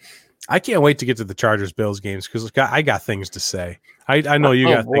 I can't wait to get to the Chargers-Bills games because I got things to say. I know you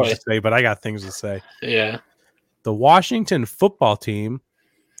got things to say, but I got things to say. Yeah. The Washington football team,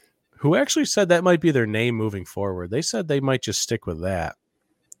 who actually said that might be their name moving forward, they said they might just stick with that.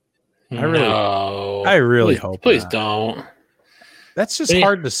 I really hope. Please don't. That's just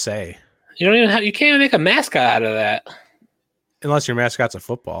hard to say. You can't even make a mascot out of that. Unless your mascot's a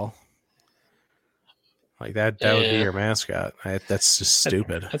football. Like that would be your mascot. That's just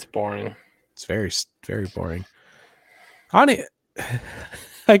stupid. That's boring. It's very, very boring. I don't even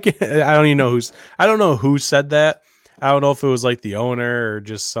know I don't know who said that. I don't know if it was like the owner or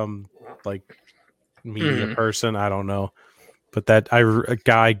just some like media person. I don't know. But a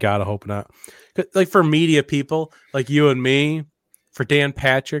guy gotta hope not. Like for media people like you and me, for Dan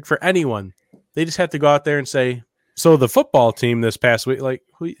Patrick, for anyone, they just have to go out there and say, so the football team this past week, like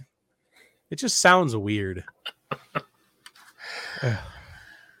it just sounds weird. The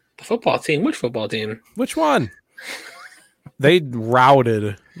football team? Which football team? Which one? They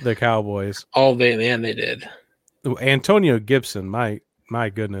routed the Cowboys. Oh, they did. Antonio Gibson, my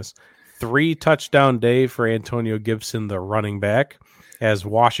goodness. 3 touchdown day for Antonio Gibson, the running back, as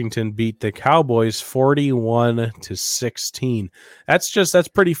Washington beat the Cowboys 41-16. That's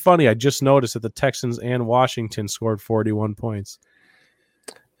pretty funny. I just noticed that the Texans and Washington scored 41 points.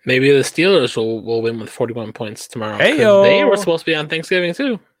 Maybe the Steelers will win with 41 points tomorrow. Hey-o. They were supposed to be on Thanksgiving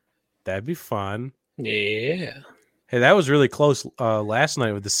too. That'd be fun. Yeah. Hey, that was really close last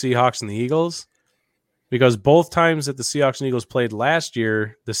night with the Seahawks and the Eagles. Because both times that the Seahawks and Eagles played last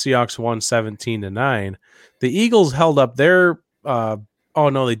year, the Seahawks won 17-9. The Eagles held up their oh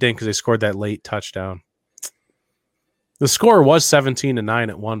no, they didn't because they scored that late touchdown. The score was 17-9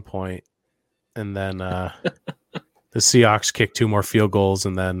 at one point, and then the Seahawks kicked 2 more field goals,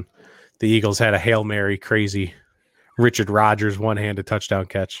 and then the Eagles had a Hail Mary crazy Richard Rodgers one-handed touchdown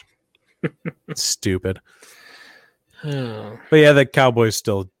catch. Stupid. But yeah, the Cowboys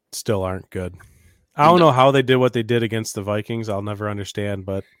still aren't good. I don't know how they did what they did against the Vikings. I'll never understand,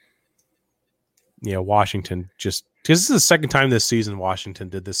 but Washington just because this is the second time this season Washington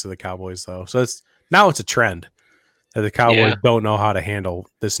did this to the Cowboys, though. So now it's a trend that the Cowboys don't know how to handle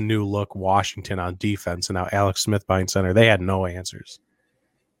this new look Washington on defense, and now Alex Smith behind center. They had no answers.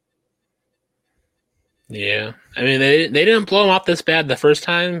 Yeah, I mean they didn't blow them up this bad the first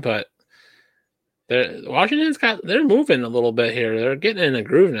time, but they're moving a little bit here. They're getting in a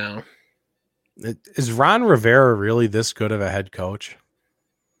groove now. Is Ron Rivera really this good of a head coach?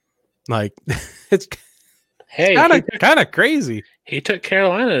 Like, it's kind of crazy. He took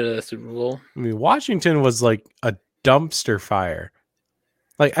Carolina to the Super Bowl. I mean, Washington was like a dumpster fire.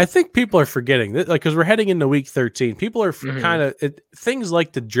 Like, I think people are forgetting that, like, because we're heading into week 13. People are kind of things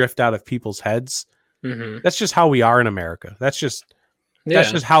like to drift out of people's heads. Mm-hmm. That's just how we are in America. That's just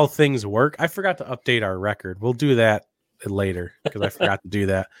how things work. I forgot to update our record. We'll do that later because I forgot to do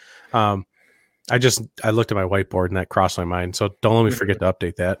that. I looked at my whiteboard and that crossed my mind. So don't let me forget to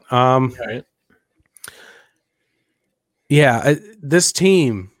update that. Right. Yeah, this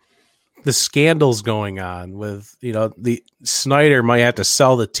team, the scandals going on with, the Snyder might have to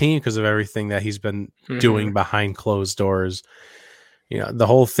sell the team because of everything that he's been doing behind closed doors. The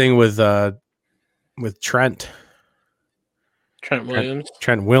whole thing with Trent Williams.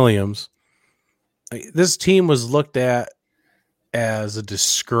 Trent Williams. This team was looked at as a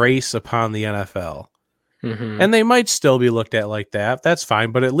disgrace upon the NFL. And they might still be looked at like that. That's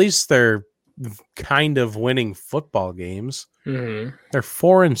fine, but at least they're kind of winning football games. They're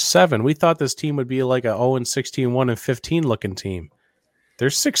 4-7. We thought this team would be like a 0-16, 1-15 looking team.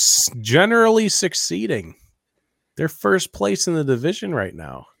 They're generally succeeding. They're first place in the division right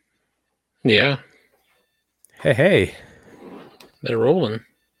now. Yeah. Hey. They're rolling.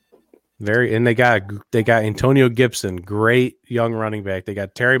 And they got Antonio Gibson, great young running back. They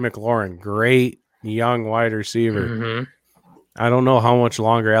got Terry McLaurin, great young wide receiver. I don't know how much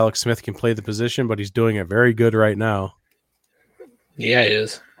longer Alex Smith can play the position, but he's doing it very good right now. Yeah, he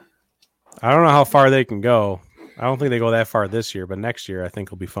is. I don't know how far they can go. I don't think they go that far this year, but next year I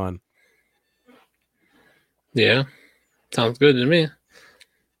think will be fun. Yeah. Sounds good to me.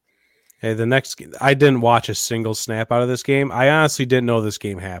 Hey, I didn't watch a single snap out of this game. I honestly didn't know this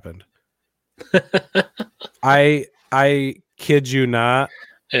game happened. I kid you not.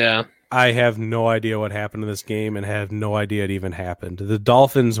 Yeah. I have no idea what happened to this game and have no idea it even happened. The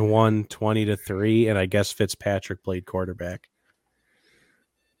Dolphins won 20-3, and I guess Fitzpatrick played quarterback.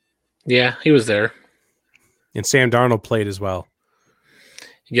 Yeah, he was there. And Sam Darnold played as well.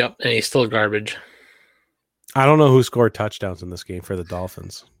 Yep, and he's still garbage. I don't know who scored touchdowns in this game for the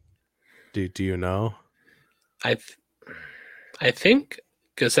Dolphins. Do you know? I think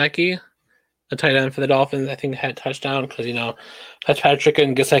Gesicki, the tight end for the Dolphins, I think had a touchdown because Fitzpatrick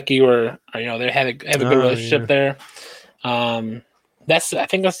and Gesicki they have a good relationship there. I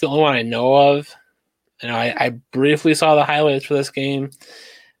think that's the only one I know of. I briefly saw the highlights for this game.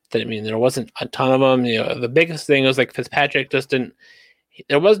 There wasn't a ton of them. The biggest thing was like Fitzpatrick just didn't.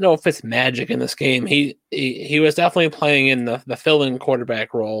 There was no Fitz magic in this game. He was definitely playing in the fill-in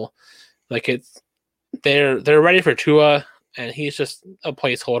quarterback role. Like they're ready for Tua, and he's just a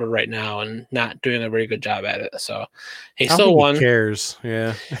placeholder right now and not doing a very good job at it. So he still won. He cares?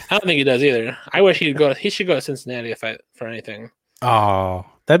 Yeah, I don't think he does either. I wish he'd go. He should go to Cincinnati for anything. Oh,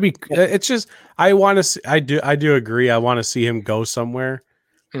 that'd be. It's just I want to. I do agree. I want to see him go somewhere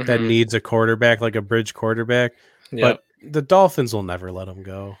that needs a quarterback, like a bridge quarterback. Yep. But the Dolphins will never let him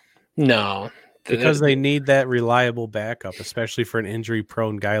go. No. Because they need that reliable backup, especially for an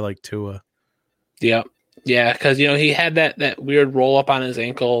injury-prone guy like Tua. Yep. Yeah, because, he had that weird roll-up on his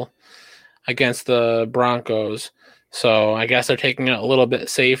ankle against the Broncos. So I guess they're taking it a little bit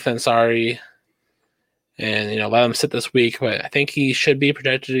safe than sorry and, let him sit this week. But I think he should be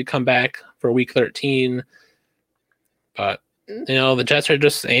projected to come back for week 13. But, the Jets are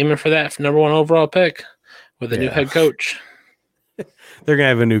just aiming for that number 1 overall pick with a new head coach. They're going to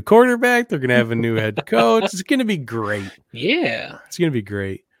have a new quarterback. They're going to have a new head coach. It's going to be great. Yeah. It's going to be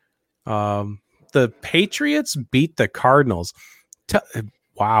great. The Patriots beat the Cardinals.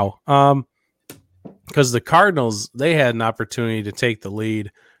 Wow. Because the Cardinals, they had an opportunity to take the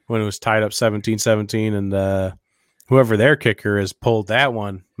lead when it was tied up 17-17, and whoever their kicker is pulled that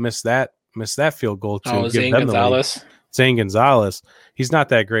one, missed that field goal to give them the lead. Zane Gonzalez. He's not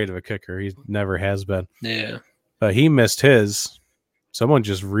that great of a kicker. He never has been. Yeah. But he missed his. Someone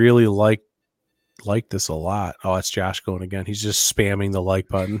just really liked this a lot. Oh, it's Josh going again. He's just spamming the like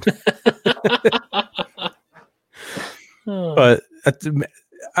button. But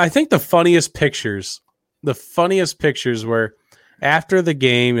I think the funniest pictures were after the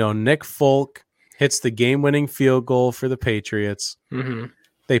game, Nick Folk hits the game-winning field goal for the Patriots.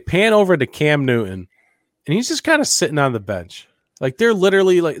 they pan over to Cam Newton, and he's just kind of sitting on the bench. Like they're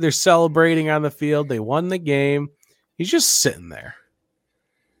literally like they're celebrating on the field. They won the game. He's just sitting there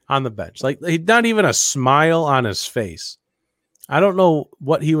on the bench. Like he's not even a smile on his face. I don't know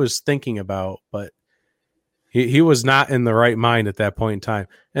what he was thinking about, but he was not in the right mind at that point in time.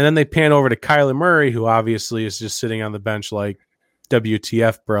 And then they pan over to Kyler Murray, who obviously is just sitting on the bench like,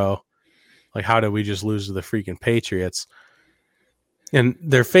 WTF, bro. Like, how did we just lose to the freaking Patriots? And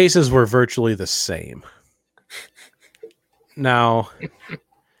their faces were virtually the same. Now,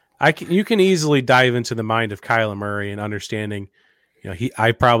 you can easily dive into the mind of Kyler Murray and understanding,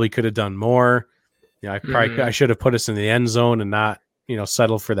 I probably could have done more. I should have put us in the end zone and not,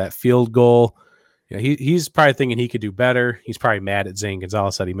 settle for that field goal. He's probably thinking he could do better. He's probably mad at Zane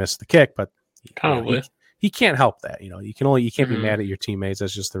Gonzalez that he missed the kick, but probably he can't help that. You can't be mad at your teammates.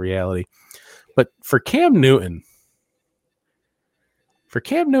 That's just the reality. But for Cam Newton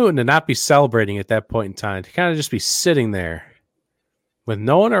to not be celebrating at that point in time, to kind of just be sitting there with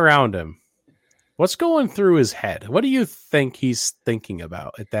no one around him, what's going through his head? What do you think he's thinking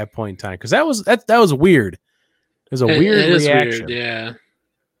about at that point in time? Because that was weird. It was a weird reaction. Weird, yeah.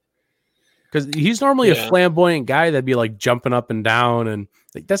 Because he's normally a flamboyant guy that'd be like jumping up and down, and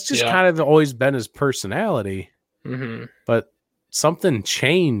that's just kind of always been his personality. Mm-hmm. But something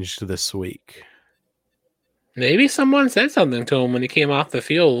changed this week. Maybe someone said something to him when he came off the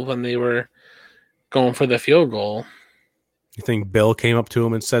field when they were going for the field goal. You think Bill came up to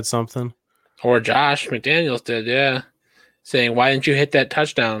him and said something? Or Josh McDaniels did, yeah. Saying, why didn't you hit that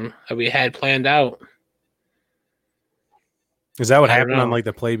touchdown that we had planned out? Is that what happened on like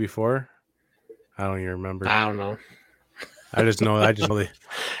the play before? I don't even remember. I don't know. I just know they.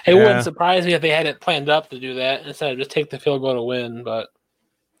 It wouldn't surprise me if they had it planned up to do that instead of just take the field goal to win. But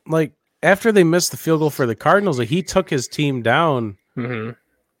like after they missed the field goal for the Cardinals, like, he took his team down, and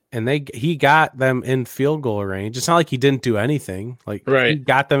he got them in field goal range. It's not like he didn't do anything. Like he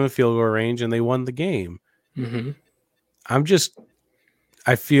got them in field goal range, and they won the game. Mm-hmm.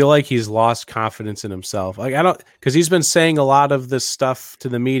 I feel like he's lost confidence in himself. Like because he's been saying a lot of this stuff to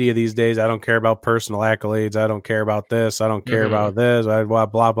the media these days. I don't care about personal accolades. I don't care about this. I don't care about this. Blah,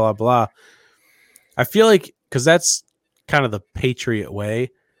 blah, blah, blah. I feel like, because that's kind of the Patriot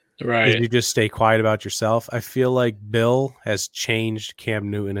way. Right. You just stay quiet about yourself. I feel like Bill has changed Cam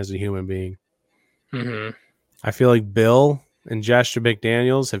Newton as a human being. Mm-hmm. I feel like Bill and Josh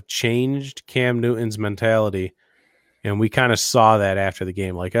McDaniels have changed Cam Newton's mentality. And we kind of saw that after the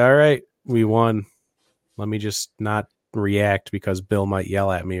game. Like, all right, we won. Let me just not react because Bill might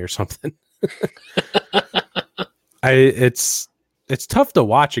yell at me or something. It's tough to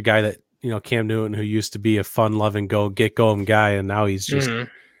watch a guy that, Cam Newton, who used to be a fun-loving, get-going guy, and now he's just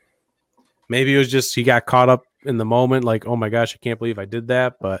maybe it was just he got caught up in the moment, like, oh my gosh, I can't believe I did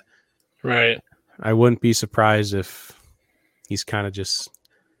that. But I wouldn't be surprised if he's kind of just,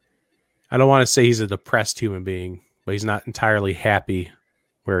 I don't want to say he's a depressed human being, but he's not entirely happy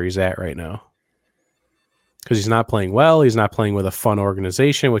where he's at right now. Because he's not playing well. He's not playing with a fun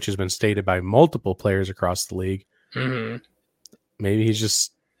organization, which has been stated by multiple players across the league. Mm-hmm. Maybe he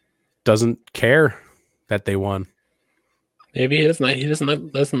just doesn't care that they won. Maybe he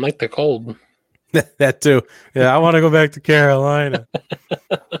doesn't like the cold. That too. Yeah, I want to go back to Carolina.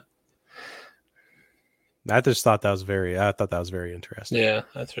 I thought that was very interesting. Yeah,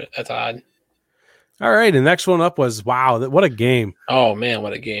 that's odd. All right, the next one up was, wow, what a game. Oh, man,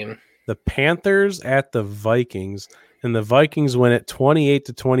 what a game. The Panthers at the Vikings, and the Vikings win it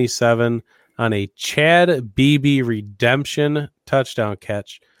 28-27 on a Chad Beebe redemption touchdown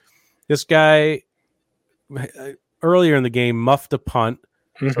catch. This guy, earlier in the game, muffed a punt,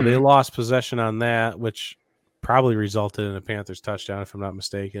 so they lost possession on that, which probably resulted in a Panthers touchdown, if I'm not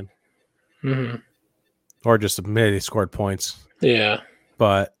mistaken. Mm-hmm. Or just maybe they scored points. Yeah.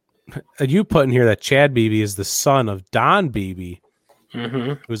 But you put in here that Chad Beebe is the son of Don Beebe,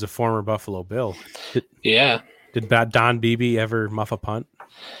 who's a former Buffalo Bill. Did Don Beebe ever muff a punt?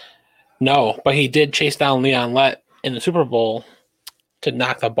 No, but he did chase down Leon Lett in the Super Bowl to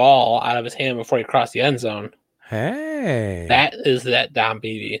knock the ball out of his hand before he crossed the end zone. Hey, that Don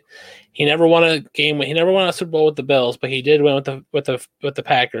Beebe. He never won a game. He never won a Super Bowl with the Bills, but he did win with the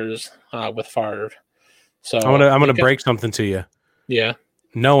Packers with Favre. So I'm gonna break something to you. Yeah.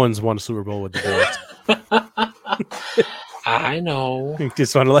 No one's won a Super Bowl with the Bills. I know.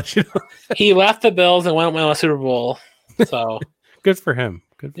 Just want to let you know. He left the Bills and went a Super Bowl. So good for him.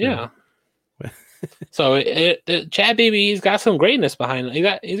 Good for him. So Chad Beebe, he's got some greatness behind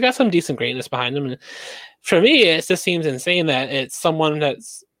him. He's got some decent greatness behind him. And for me, it just seems insane that it's someone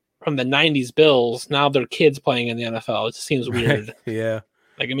that's from the '90s Bills. Now their kids playing in the NFL. It just seems weird. Yeah.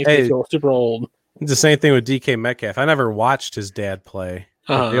 Like, it makes me feel super old. It's the same thing with DK Metcalf. I never watched his dad play.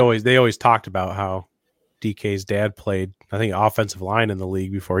 But they always talked about how DK's dad played, I think, offensive line in the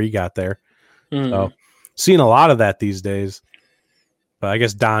league before he got there. So, seeing a lot of that these days. But I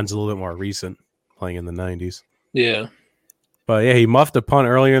guess Don's a little bit more recent, playing in the 90s. Yeah. But yeah, he muffed a punt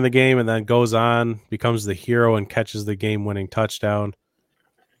earlier in the game and then goes on, becomes the hero, and catches the game-winning touchdown.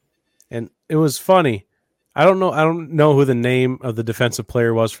 And it was funny. I don't know who the name of the defensive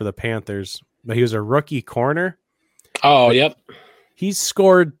player was for the Panthers, but he was a rookie corner. Oh, yep. He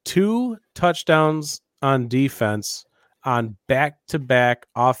scored 2 touchdowns on defense on back-to-back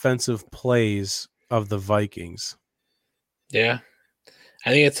offensive plays of the Vikings. Yeah. I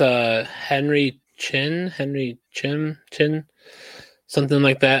think it's Henry Chin, something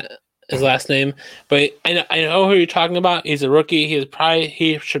like that, his last name. But I know who you're talking about. He's a rookie.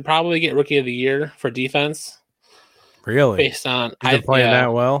 He should probably get Rookie of the Year for defense. Really? Based on he's been playing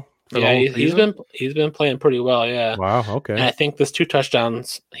that well. Yeah, he's been playing pretty well. Yeah. Wow. Okay. And I think this 2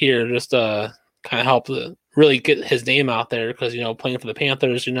 touchdowns here just kind of helped really get his name out there because playing for the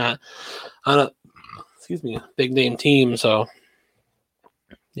Panthers, you're not on a big name team. So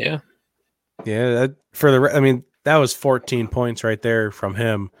yeah. That was 14 points right there from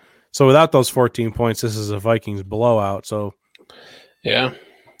him. So without those 14 points, this is a Vikings blowout. So yeah,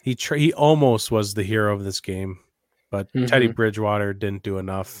 he almost was the hero of this game, but Teddy Bridgewater didn't do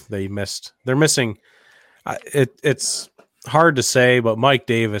enough. They're missing. It's hard to say, but Mike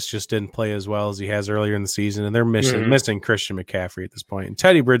Davis just didn't play as well as he has earlier in the season, and they're missing Christian McCaffrey at this point. And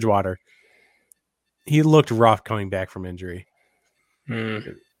Teddy Bridgewater, he looked rough coming back from injury.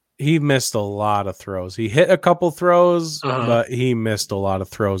 He missed a lot of throws. He hit a couple throws, but he missed a lot of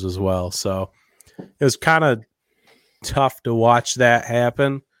throws as well. So it was kind of tough to watch that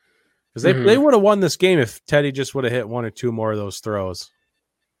happen because they would have won this game if Teddy just would have hit 1 or 2 more of those throws.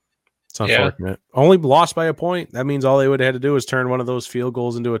 It's unfortunate. Only lost by a point. That means all they would have had to do was turn one of those field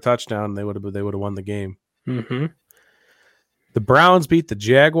goals into a touchdown. And they would have won the game. The Browns beat the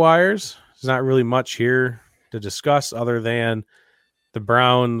Jaguars. There's not really much here to discuss other than the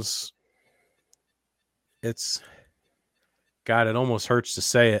Browns. It almost hurts to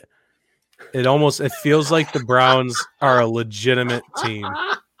say it. It feels like the Browns are a legitimate team.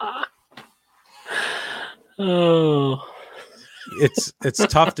 Oh. It's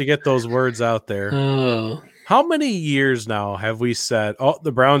tough to get those words out there. Oh. How many years now have we said, "Oh,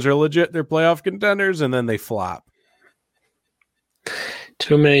 the Browns are legit, they're playoff contenders," and then they flop?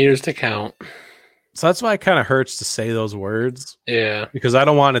 Too many years to count. So that's why it kind of hurts to say those words. Yeah. Because I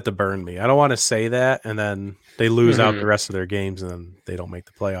don't want it to burn me. I don't want to say that and then they lose out the rest of their games and then they don't make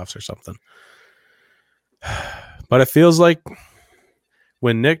the playoffs or something. But it feels like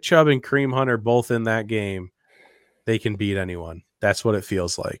when Nick Chubb and Kareem Hunt are both in that game, they can beat anyone. That's what it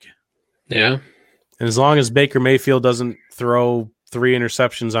feels like. Yeah. And as long as Baker Mayfield doesn't throw 3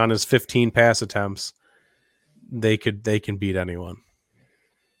 interceptions on his 15 pass attempts, they can beat anyone.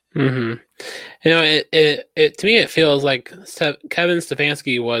 It to me, it feels like Kevin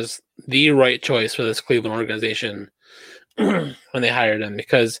Stefanski was the right choice for this Cleveland organization when they hired him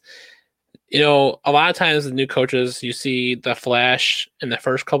because, a lot of times the new coaches, you see the flash in the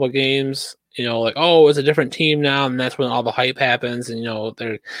first couple of games, like, oh, it's a different team now. And that's when all the hype happens. And,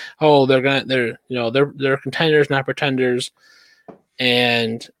 they're contenders, not pretenders.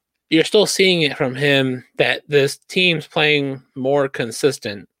 And you're still seeing it from him that this team's playing more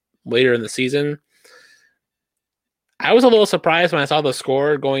consistent later in the season. I was a little surprised when I saw the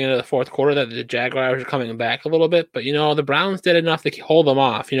score going into the fourth quarter that the Jaguars are coming back a little bit, but the Browns did enough to hold them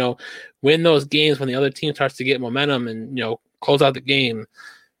off, win those games when the other team starts to get momentum and, close out the game.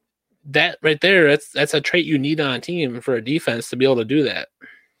 That right there, that's a trait you need on a team for a defense to be able to do that.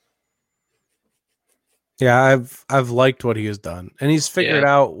 Yeah, I've liked what he has done, and he's figured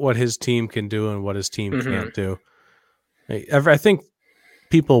out what his team can do and what his team can't do. I think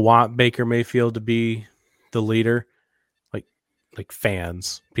people want Baker Mayfield to be the leader, like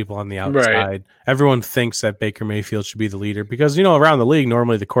fans, people on the outside. Right. Everyone thinks that Baker Mayfield should be the leader because, around the league,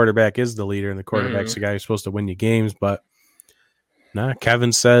 normally the quarterback is the leader and the quarterback's the guy who's supposed to win you games. But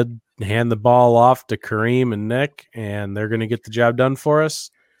Kevin said, hand the ball off to Kareem and Nick, and they're going to get the job done for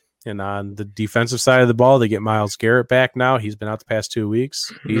us. And on the defensive side of the ball, they get Myles Garrett back now. He's been out the past 2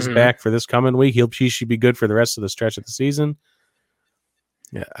 weeks. He's back for this coming week. He should be good for the rest of the stretch of the season.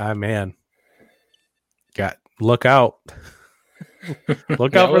 Yeah, man. Look out.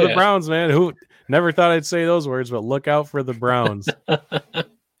 Look out for the Browns, man. Who never thought I'd say those words, but look out for the Browns.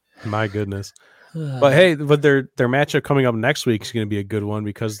 My goodness. But hey, their matchup coming up next week is going to be a good one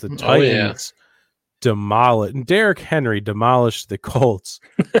because the Titans demolished. Derrick Henry demolished the Colts.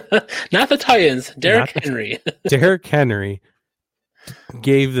 Not the Titans. Derrick Henry. Derrick Henry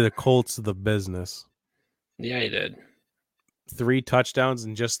gave the Colts the business. Yeah, he did. 3 touchdowns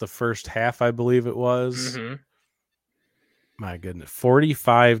in just the first half, I believe it was. Mm-hmm. My goodness.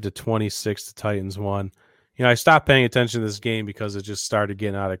 45-26, the Titans won. I stopped paying attention to this game because it just started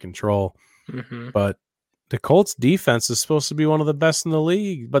getting out of control. Mm-hmm. But the Colts defense is supposed to be one of the best in the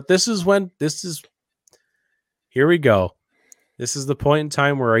league. But here we go. This is the point in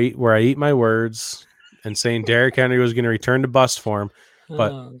time where I eat my words and saying Derrick Henry was going to return to bust form.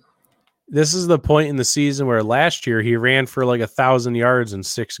 But this is the point in the season where last year he ran for like 1,000 yards in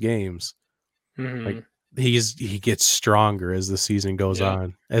 6 games. Mm-hmm. Like he gets stronger as the season goes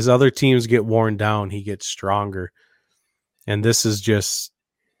on. As other teams get worn down, he gets stronger. And this is just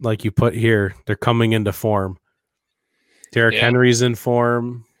like you put here, they're coming into form. Derrick Henry's in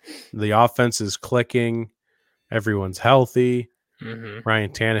form. The offense is clicking. Everyone's healthy. Mm-hmm.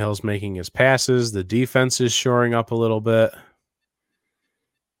 Ryan Tannehill's making his passes. The defense is shoring up a little bit.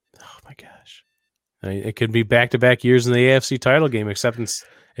 Oh my gosh. It could be back-to-back years in the AFC title game, except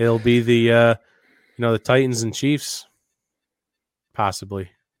it'll be the the Titans and Chiefs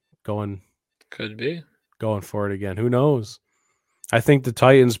possibly going for it again. Who knows? I think the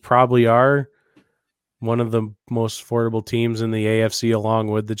Titans probably are one of the most affordable teams in the AFC along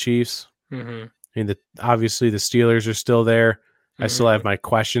with the Chiefs. Mm-hmm. I mean, obviously the Steelers are still there. Mm-hmm. I still have my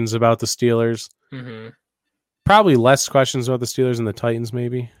questions about the Steelers. Mm-hmm. Probably less questions about the Steelers than the Titans,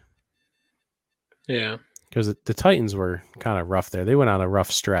 maybe. Yeah. Because the Titans were kind of rough there. They went on a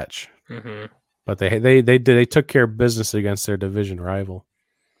rough stretch. Mm-hmm. But they took care of business against their division rival.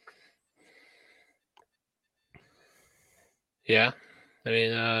 Yeah. I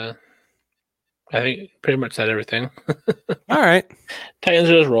mean, I think pretty much said everything. All right. Titans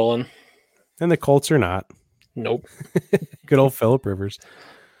are just rolling. And the Colts are not. Nope. Good old Phillip Rivers.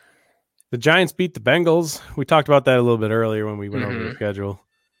 The Giants beat the Bengals. We talked about that a little bit earlier when we went over the schedule.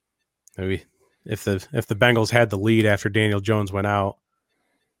 Maybe if the Bengals had the lead after Daniel Jones went out,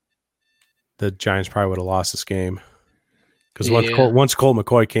 the Giants probably would have lost this game. Because once Colt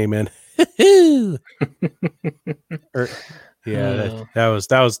McCoy came in, that was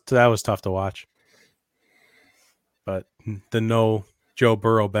tough to watch. But the no Joe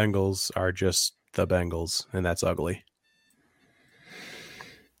Burrow Bengals are just the Bengals, and that's ugly.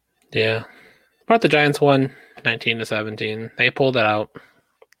 Yeah. But the Giants won 19-17. They pulled it out.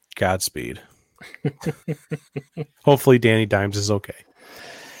 Godspeed. Hopefully Danny Dimes is okay.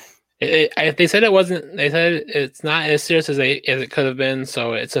 They said it wasn't. They said it's not as serious as it could have been.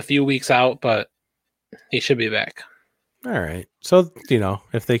 So it's a few weeks out, but he should be back. All right. So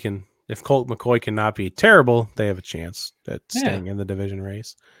if Colt McCoy cannot be terrible, they have a chance at staying in the division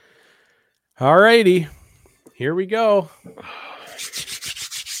race. All righty, here we go.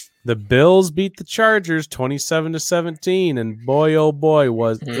 The Bills beat the Chargers 27-17, and boy, oh boy,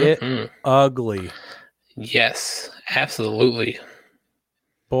 was it ugly. Yes, absolutely.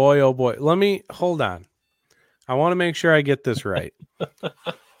 Boy, oh boy. Hold on. I want to make sure I get this right.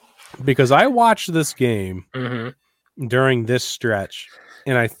 Because I watched this game during this stretch,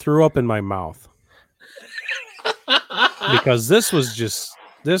 and I threw up in my mouth. Because this is just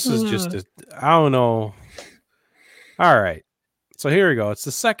I don't know. All right. So here we go. It's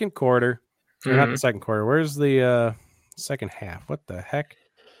the second quarter. Or not the second quarter. Where's the second half? What the heck?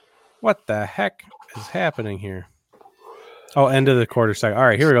 What the heck is happening here? Oh, end of the quarter second. All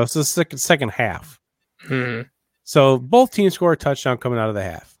right, here we go. So this is the second half. Mm-hmm. So both teams score a touchdown coming out of the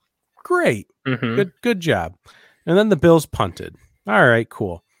half. Great. Mm-hmm. Good job. And then the Bills punted. All right,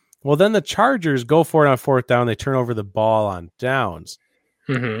 cool. Well, then the Chargers go for it on fourth down. They turn over the ball on downs.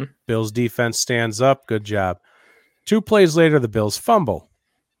 Mm-hmm. Bills defense stands up. Good job. 2 plays later, the Bills fumble.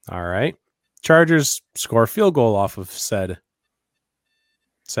 All right. Chargers score a field goal off of said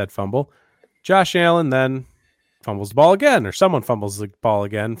fumble. Josh Allen then fumbles the ball again, or someone fumbles the ball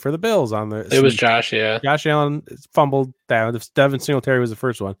again for the Bills on the. It was Josh, yeah. Josh Allen fumbled down. Devin Singletary was the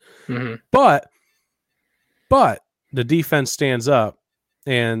first one, but the defense stands up,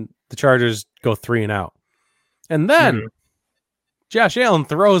 and the Chargers go 3 and out, and then Josh Allen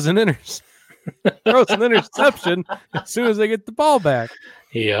throws an interception as soon as they get the ball back.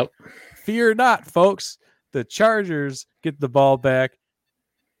 Yep. Fear not, folks. The Chargers get the ball back,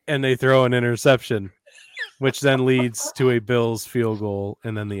 and they throw an interception, which then leads to a Bills field goal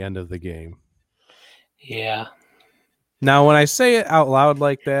and then the end of the game. Yeah. Now, when I say it out loud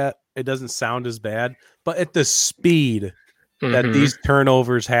like that, it doesn't sound as bad, but at the speed that these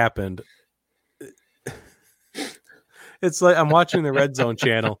turnovers happened, It's like I'm watching the Red Zone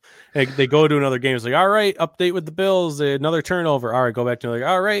channel. And they go to another game. It's like, all right, update with the Bills. Another turnover. All right, go back to like,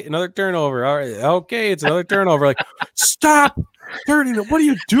 all right, another turnover. All right, okay, it's another turnover. Like, stop turning it. What are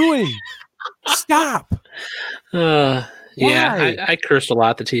you doing? Stop. Yeah, I cursed a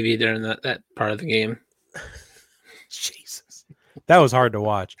lot at the TV during that part of the game. Jesus, that was hard to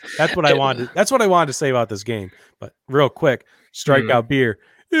watch. That's what I wanted. That's what I wanted to say about this game. But real quick, Strikeout Beer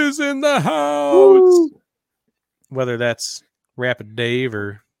is in the house. Woo! Whether that's Rapid Dave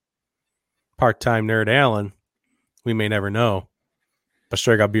or part-time Nerd Allen, we may never know. But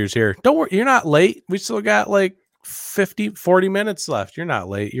Strikeout Beer's here. Don't worry, you're not late. We still got like 40 minutes left. You're not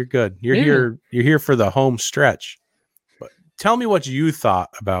late. You're good. You're here. You're here for the home stretch. But tell me what you thought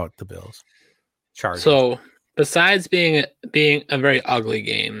about the Bills Chargers. So, besides being a very ugly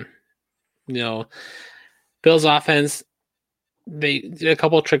game, Bills offense, they did a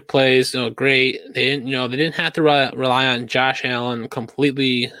couple of trick plays. Great. They didn't have to rely on Josh Allen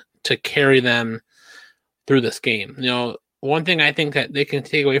completely to carry them through this game. One thing I think that they can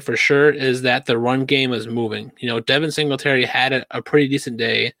take away for sure is that the run game is moving. Devin Singletary had a pretty decent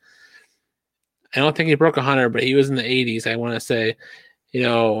day. I don't think he broke 100, but he was in the 80s, I want to say.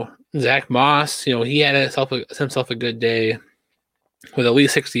 Zach Moss, he had himself a good day with at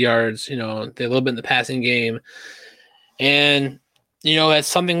least 60 yards. They a little bit in the passing game. And, that's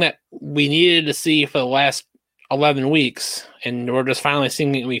something that we needed to see for the last 11 weeks. And we're just finally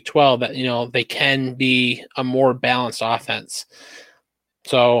seeing in week 12 that, they can be a more balanced offense.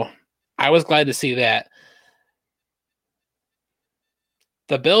 So I was glad to see that.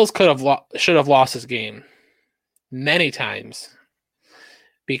 The Bills should have lost this game many times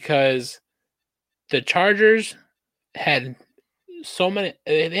because the Chargers had so many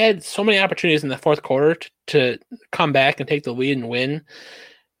opportunities in the fourth quarter to come back and take the lead and win.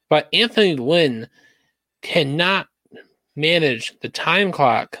 But Anthony Lynn cannot manage the time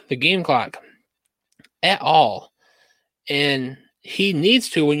clock, the game clock at all. And he needs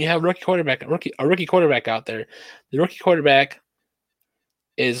to when you have a rookie quarterback out there. The rookie quarterback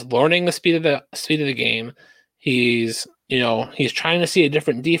is learning the speed of the game. He's trying to see a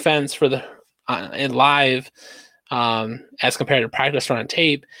different defense for the in live as compared to practice or on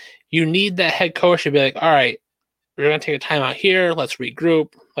tape. You need that head coach to be like, all right, we're going to take a timeout here. Let's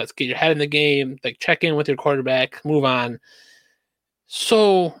regroup. Let's get your head in the game. Like check in with your quarterback. Move on.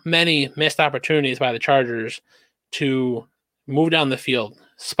 So many missed opportunities by the Chargers to move down the field,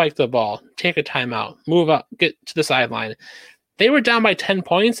 spike the ball, take a timeout, move up, get to the sideline. They were down by 10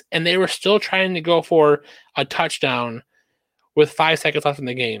 points, and they were still trying to go for a touchdown with 5 seconds left in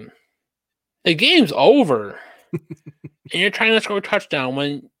the game. The game's over. And you're trying to score a touchdown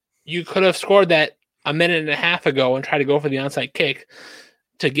when you could have scored that a minute and a half ago and tried to go for the onside kick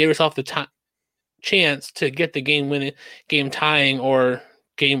to give yourself the chance to get the game tying or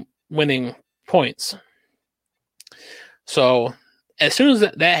game winning points. So as soon as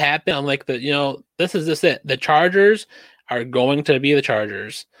that happened, I'm like, this is it. The Chargers are going to be the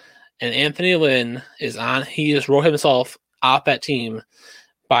Chargers. And Anthony Lynn he just wrote himself off that team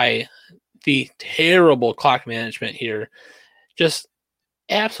by the terrible clock management here. Just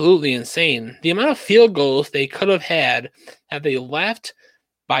absolutely insane. The amount of field goals they could have had they left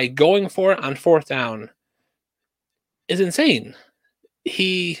by going for it on fourth down is insane.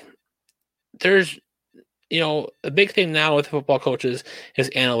 There's a big thing now with football coaches is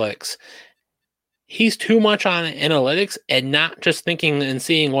analytics. He's too much on analytics and not just thinking and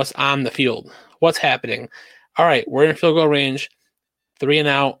seeing what's on the field, what's happening. All right, we're in field goal range, 3 and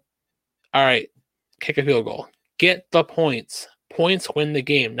out. All right, kick a field goal. Get the points. Points win the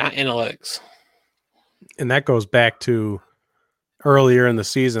game, not analytics. And that goes back to earlier in the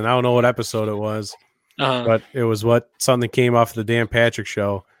season. I don't know what episode it was, but it was something came off the Dan Patrick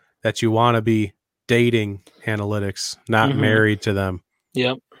show that you want to be dating analytics, not married to them.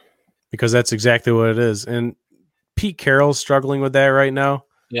 Yep. Because that's exactly what it is. And Pete Carroll's struggling with that right now.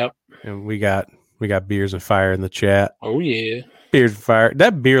 Yep. And we got Beers and Fire in the chat. Oh yeah. Beers and Fire.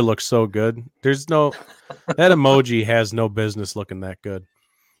 That beer looks so good. That emoji has no business looking that good.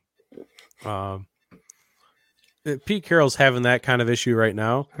 Pete Carroll's having that kind of issue right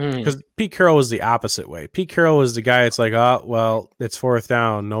now because Pete Carroll is the opposite way. Pete Carroll is the guy. It's like, oh, well, it's fourth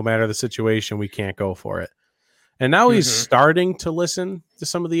down. No matter the situation, we can't go for it. And now he's starting to listen to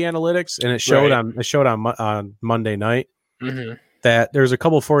some of the analytics, and it showed on Monday night that there's a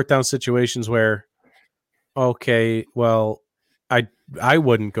couple fourth down situations where, okay, well, I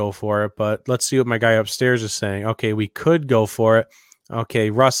wouldn't go for it, but let's see what my guy upstairs is saying. Okay, we could go for it.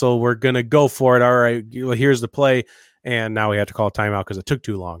 Okay, Russell, we're going to go for it. All right, here's the play. And now we have to call a timeout because it took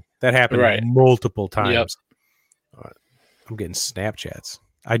too long. That happened multiple times. Yep. I'm getting Snapchats.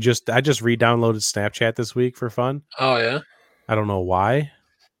 I just re-downloaded Snapchat this week for fun. Oh yeah. I don't know why.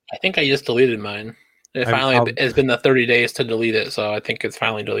 I think I just deleted mine. It's been the 30 days to delete it, so I think it's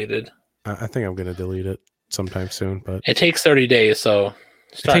finally deleted. I think I'm gonna delete it sometime soon, but it takes 30 days, so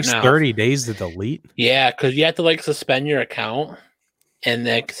it takes 30 days to delete. Yeah, because you have to like suspend your account, and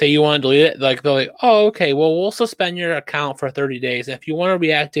then say you want to delete it, like they're like, oh, okay, well we'll suspend your account for 30 days. If you want to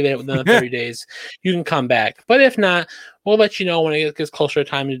reactivate it within the 30 days, you can come back. But if not, we'll let you know when it gets closer to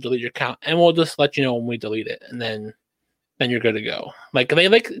time to delete your account, and we'll just let you know when we delete it, and then you're good to go. Like they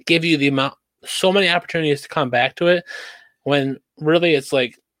like give you the amount, so many opportunities to come back to it, when really it's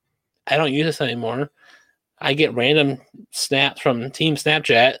like, I don't use this anymore. I get random snaps from Team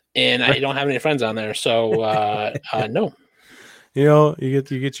Snapchat, and I don't have any friends on there, so no. You know, you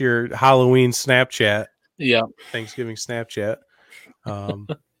get your Halloween Snapchat, yeah, Thanksgiving Snapchat.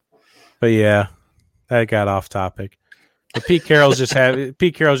 But yeah, that got off topic. But Pete Carroll's just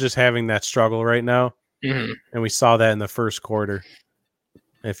having that struggle right now, and we saw that in the first quarter.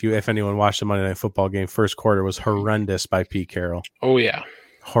 If anyone watched the Monday Night Football game, first quarter was horrendous by Pete Carroll. Oh yeah,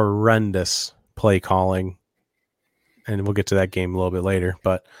 horrendous play calling, and we'll get to that game a little bit later.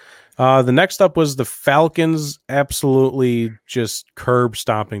 But the next up was the Falcons absolutely just curb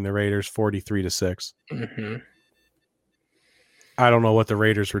stomping the Raiders 43-6. I don't know what the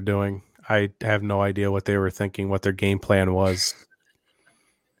Raiders were doing. I have no idea what they were thinking, what their game plan was.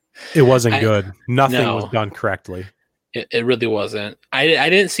 It wasn't good. Nothing was done correctly. It really wasn't. I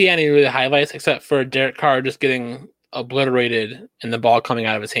didn't see any really highlights except for Derek Carr just getting obliterated and the ball coming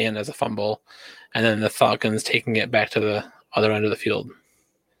out of his hand as a fumble, and then the Falcons taking it back to the other end of the field.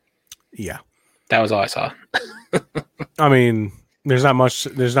 Yeah, that was all I saw. I mean, there's not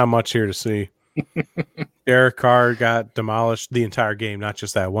much here to see. Derek Carr got demolished the entire game, not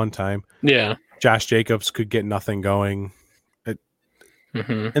just that one time. Yeah, Josh Jacobs could get nothing going.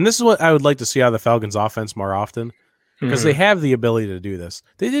 And this is what I would like to see out of the Falcons offense more often, because they have the ability to do this.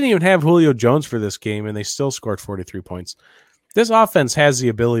 They didn't even have Julio Jones for this game, and they still scored 43 points. This offense has the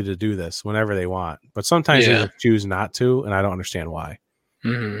ability to do this whenever they want, but sometimes they choose not to, and I don't understand why.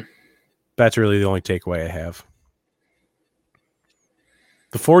 That's really the only takeaway I have.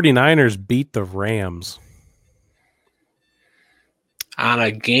 The 49ers beat the Rams on a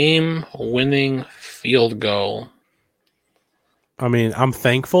game-winning field goal. I mean, I'm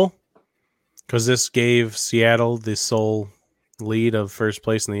thankful because this gave Seattle the sole lead of first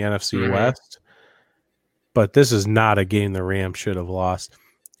place in the NFC West. But this is not a game the Rams should have lost.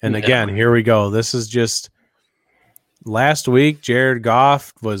 And again, here we go. This is just last week. Jared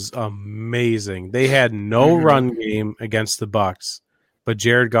Goff was amazing. They had no run game against the Bucs, but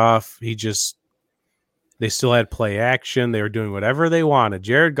Jared Goff, they still had play action. They were doing whatever they wanted.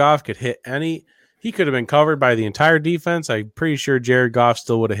 Jared Goff could hit he could have been covered by the entire defense. I'm pretty sure Jared Goff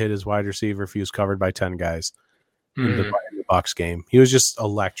still would have hit his wide receiver if he was covered by 10 guys in the Bucs game. He was just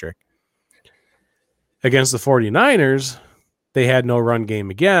electric. Against the 49ers, they had no run game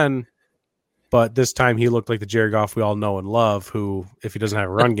again, but this time he looked like the Jared Goff we all know and love, who, if he doesn't have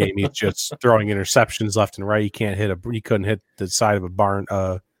a run game, he's just throwing interceptions left and right. He couldn't hit the side of a barn.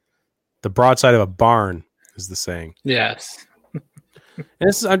 The broadside of a barn is the saying. Yes.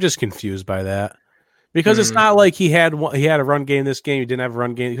 And I'm just confused by that. Because it's not like he had a run game this game, he didn't have a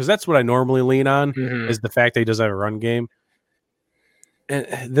run game, because that's what I normally lean on, is the fact that he doesn't have a run game.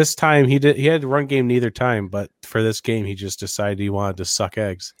 And this time he had a run game neither time, but for this game he just decided he wanted to suck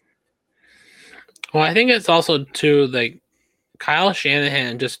eggs. Well, I think it's also too, like, Kyle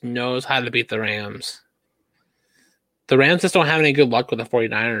Shanahan just knows how to beat the Rams. The Rams just don't have any good luck with the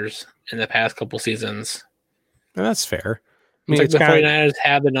 49ers in the past couple seasons. And that's fair. I mean, it's like the 49ers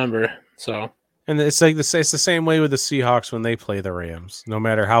have the number, so. And it's like it's the same way with the Seahawks when they play the Rams. No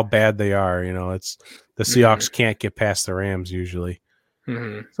matter how bad they are, it's the Seahawks can't get past the Rams usually.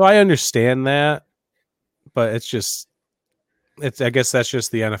 So I understand that, but I guess that's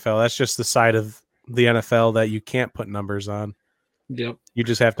just the NFL. That's just the side of the NFL that you can't put numbers on. Yep. You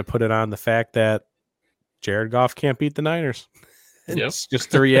just have to put it on the fact that Jared Goff can't beat the Niners. It's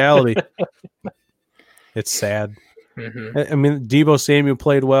just the reality. It's sad. I mean, Deebo Samuel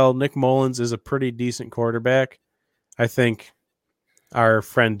played well. Nick Mullins is a pretty decent quarterback. I think our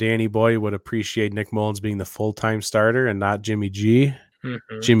friend Danny Boy would appreciate Nick Mullins being the full-time starter and not Jimmy G.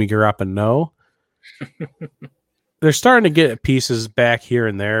 Jimmy Garoppolo. They're starting to get pieces back here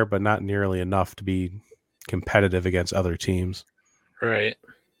and there, but not nearly enough to be competitive against other teams. Right.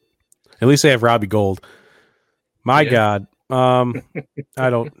 At least they have Robbie Gould. My God. I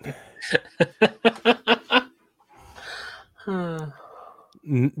don't...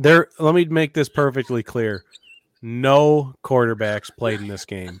 Let me make this perfectly clear. no quarterbacks played in this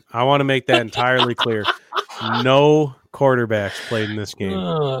game. I want to make that entirely clear. No quarterbacks played in this game.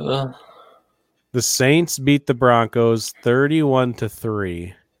 The Saints beat the Broncos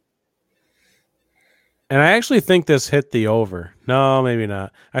 31-3. And I actually think this hit the over. No, maybe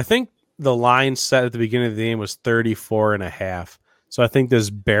not. I think the line set at the beginning of the game was 34.5. So I think this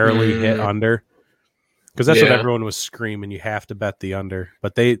barely hit under. Because that's what everyone was screaming. You have to bet the under.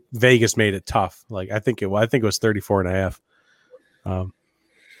 But Vegas made it tough. Like I think it was 34.5.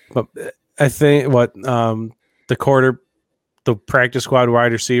 But I think the practice squad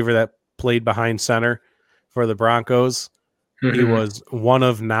wide receiver that played behind center for the Broncos, he was 1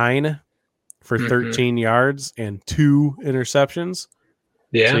 of 9 for 13 yards and 2 interceptions.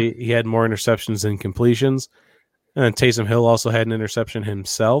 Yeah. So he had more interceptions than completions. And then Taysom Hill also had an interception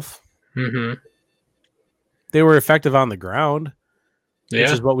himself. They were effective on the ground, which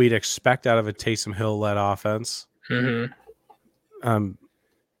is what we'd expect out of a Taysom Hill-led offense.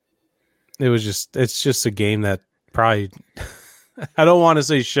 It's just a game that probably I don't want to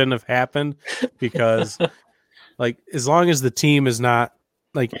say shouldn't have happened because like as long as the team is not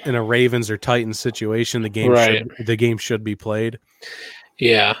like in a Ravens or Titans situation, the game should be played.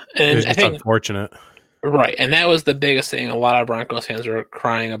 Yeah, and I think unfortunate. Right, and that was the biggest thing a lot of Broncos fans were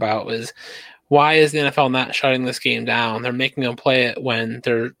crying about was why is the NFL not shutting this game down? They're making them play it when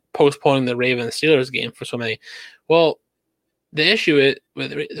they're postponing the Ravens-Steelers game for so many. Well, the issue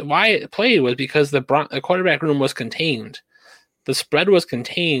with why it played was because the quarterback room was contained. The spread was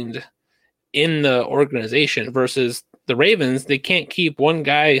contained in the organization versus the Ravens. They can't keep one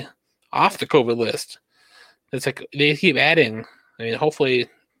guy off the COVID list. It's like they keep adding. I mean, hopefully,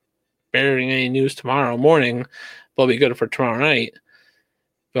 bearing any news tomorrow morning, they'll be good for tomorrow night.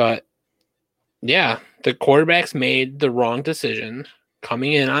 But yeah, the quarterbacks made the wrong decision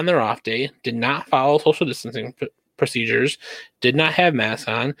coming in on their off day, did not follow social distancing procedures, did not have masks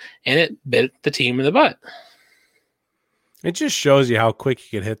on, and it bit the team in the butt. It just shows you how quick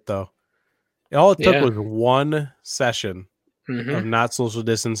you could hit, though. All it took was one session of not social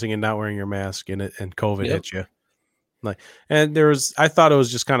distancing and not wearing your mask, and COVID hit you. And I thought it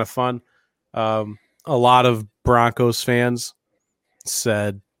was just kind of fun. A lot of Broncos fans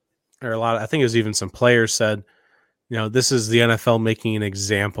said, I think it was even some players said, this is the NFL making an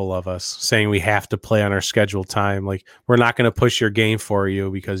example of us, saying we have to play on our scheduled time. Like, we're not going to push your game for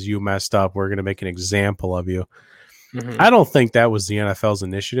you because you messed up. We're going to make an example of you. I don't think that was the NFL's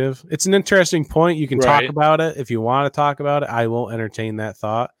initiative. It's an interesting point. You can talk about it if you want to talk about it. I won't entertain that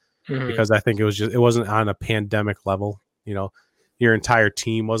thought because I think it wasn't on a pandemic level. Your entire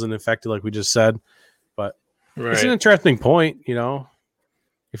team wasn't infected like we just said. But it's an interesting point.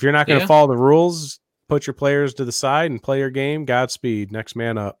 If you're not going to follow the rules, put your players to the side and play your game. Godspeed. Next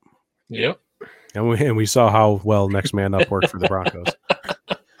man up. Yep. And we saw how well next man up worked for the Broncos.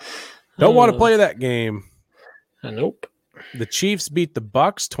 Don't want to play that game. Nope. The Chiefs beat the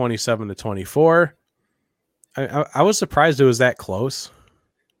Bucks 27-24. I was surprised it was that close.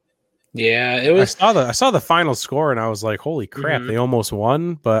 Yeah, it was. I saw the final score and I was like, "Holy crap! They almost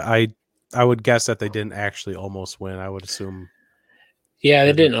won!" But I would guess that they didn't actually almost win. I would assume. Yeah,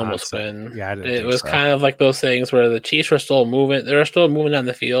 they didn't almost win. Yeah, it was kind of like those things where the Chiefs were still moving. They were still moving down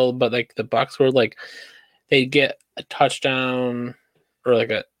the field, but like the Bucks were like, they get a touchdown or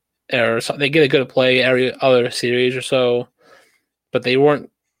they get a good play every other series or so, but they weren't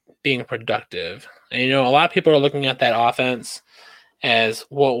being productive. And a lot of people are looking at that offense as,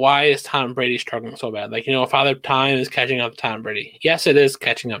 well, why is Tom Brady struggling so bad? Like, Father Time is catching up to Tom Brady. Yes, it is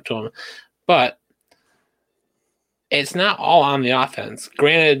catching up to him, but it's not all on the offense.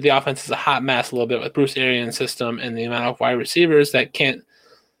 Granted, the offense is a hot mess a little bit with Bruce Arians' system and the amount of wide receivers that can't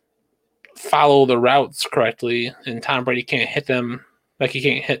follow the routes correctly, and Tom Brady can't hit them like he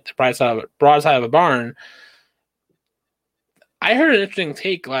can't hit the broadside of a barn. I heard an interesting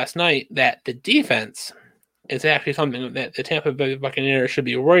take last night that the defense is actually something that the Tampa Bay Buccaneers should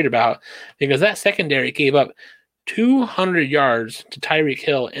be worried about because that secondary gave up 200 yards to Tyreek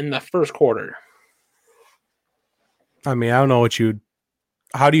Hill in the first quarter. I mean, I don't know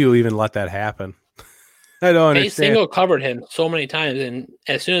how do you even let that happen? I don't understand. They single covered him so many times, and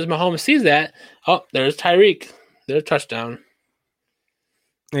as soon as Mahomes sees that, there's Tyreek. There's a touchdown.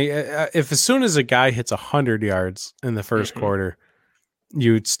 If as soon as a guy hits 100 yards in the first quarter,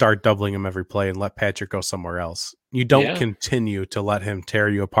 you start doubling him every play and let Patrick go somewhere else. You don't continue to let him tear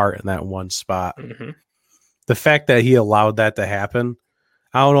you apart in that one spot. The fact that he allowed that to happen,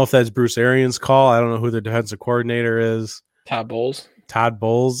 I don't know if that's Bruce Arians' call. I don't know who the defensive coordinator is. Todd Bowles.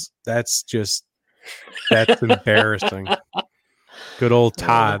 That's embarrassing. Good old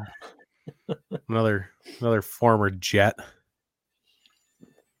Todd. Another Another former Jet.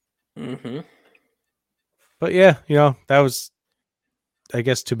 Mm-hmm. But yeah, that was, I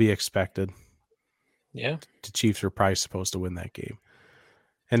guess, to be expected. Yeah. The Chiefs were probably supposed to win that game.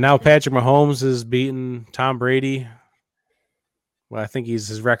 And now Patrick Mahomes has beaten Tom Brady. Well, I think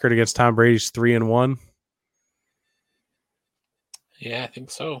his record against Tom Brady's 3-1. Yeah, I think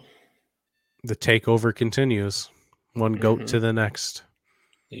so. The takeover continues. One goat to the next.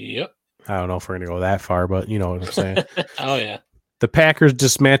 Yep. I don't know if we're going to go that far, but you know what I'm saying. Oh, yeah. The Packers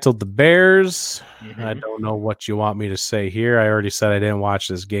dismantled the Bears. I don't know what you want me to say here. I already said I didn't watch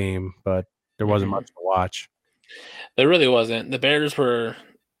this game, but there wasn't much to watch. There really wasn't. The Bears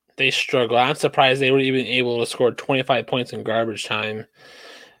they struggled. I'm surprised they were even able to score 25 points in garbage time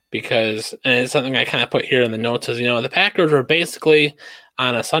because, and it's something I kind of put here in the notes, is, the Packers were basically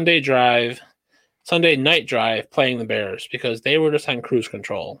on a Sunday night drive playing the Bears because they were just on cruise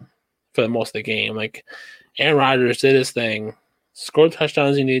control for most of the game. Like, Aaron Rodgers did his thing, scored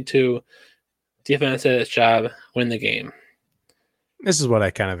touchdowns he needed to, defense did its job, win the game. This is what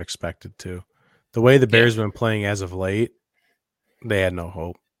I kind of expected too. The way the Bears have been playing as of late, they had no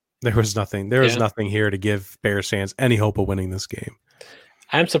hope. There was nothing. There was nothing here to give Bears fans any hope of winning this game.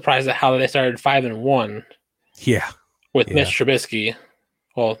 I'm surprised at how they started 5-1. Yeah, with Mitch Trubisky,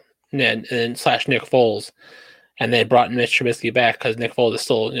 well, and / Nick Foles, and they brought Mitch Trubisky back because Nick Foles is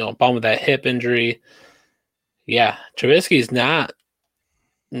still bummed with that hip injury. Yeah, Trubisky's not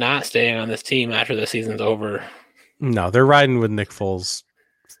staying on this team after the season's over. No, they're riding with Nick Foles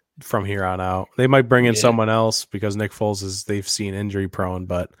from here on out. They might bring in someone else because Nick Foles they've seen injury prone,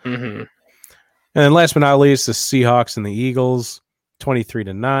 but and then last but not least, the Seahawks and the Eagles,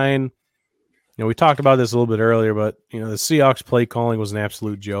 23-9. We talked about this a little bit earlier, but the Seahawks play calling was an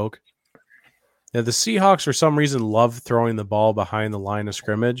absolute joke. Now, the Seahawks for some reason love throwing the ball behind the line of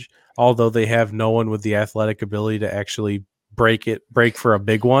scrimmage, although they have no one with the athletic ability to actually break for a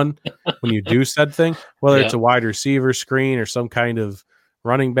big one when you do said thing, whether it's a wide receiver screen or some kind of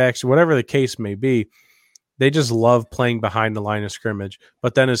running backs, whatever the case may be. They just love playing behind the line of scrimmage.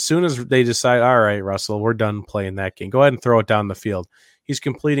 But then as soon as they decide, all right, Russell, we're done playing that game, go ahead and throw it down the field. He's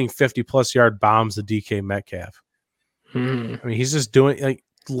completing 50-plus yard bombs to DK Metcalf. I mean, he's just doing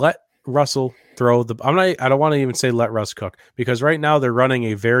let Russell throw the. I don't want to even say let Russ cook because right now they're running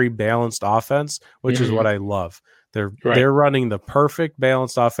a very balanced offense, which is what I love. They're running the perfect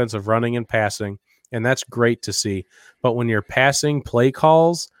balanced offense of running and passing, and that's great to see. But when your passing play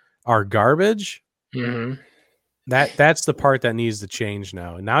calls are garbage, that's the part that needs to change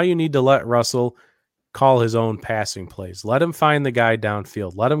now. And now you need to let Russell call his own passing plays. Let him find the guy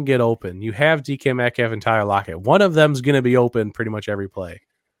downfield. Let him get open. You have DK Metcalf and Tyler Lockett. One of them's going to be open pretty much every play.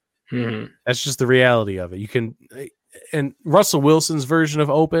 That's just the reality of it. And Russell Wilson's version of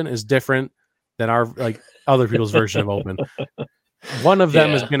open is different than our other people's version of open. One of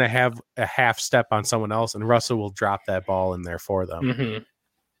them is going to have a half step on someone else, and Russell will drop that ball in there for them.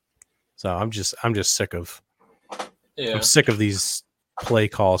 So I'm just sick of. I'm sick of these play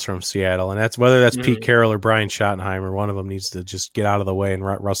calls from Seattle, and that's whether that's Pete Carroll or Brian Schottenheimer. One of them needs to just get out of the way and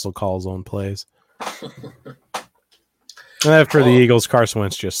let Russell call his own plays. And for the Eagles, Carson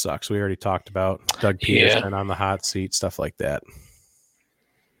Wentz just sucks. We already talked about Doug Peterson on the hot seat, stuff like that.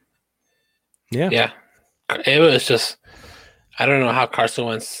 Yeah. It was just, I don't know how Carson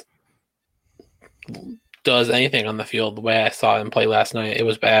Wentz does anything on the field the way I saw him play last night. It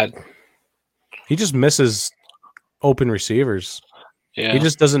was bad. He just misses open receivers. He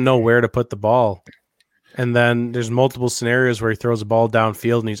just doesn't know where to put the ball. And then there's multiple scenarios where he throws the ball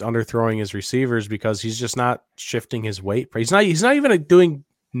downfield and he's underthrowing his receivers because he's just not shifting his weight. He's not even doing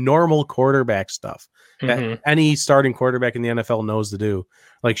normal quarterback stuff that any starting quarterback in the NFL knows to do,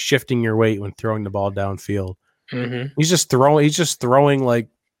 like shifting your weight when throwing the ball downfield. He's just throwing like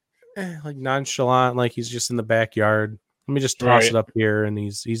nonchalant, like he's just in the backyard. Let me just toss it up here, and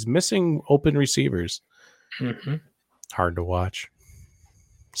he's missing open receivers. Hard to watch.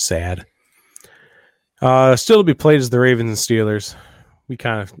 Sad. Still to be played is the Ravens and Steelers. We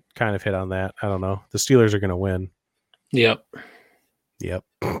kind of hit on that. I don't know. The Steelers are going to win. Yep.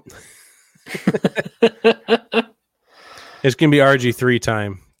 It's going to be RG3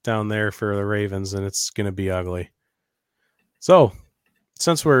 time down there for the Ravens, and it's going to be ugly. So,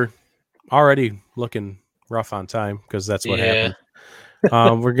 since we're already looking rough on time, because that's what happened,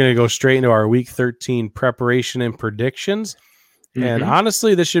 we're going to go straight into our Week 13 preparation and predictions. And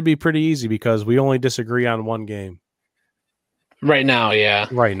honestly, this should be pretty easy because we only disagree on one game. Right now, yeah.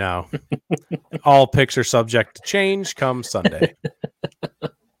 Right now. All picks are subject to change come Sunday.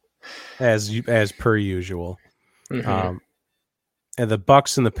 As per usual. And the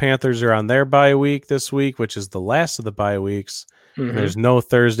Bucks and the Panthers are on their bye week this week, which is the last of the bye weeks. Mm-hmm. And there's no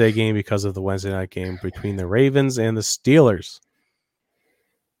Thursday game because of the Wednesday night game between the Ravens and the Steelers.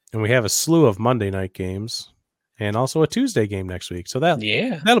 And we have a slew of Monday night games and also a Tuesday game next week. So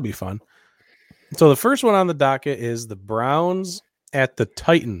that'll be fun. So the first one on the docket is the Browns at the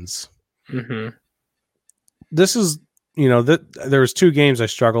Titans. Mm-hmm. This is, there was 2 games I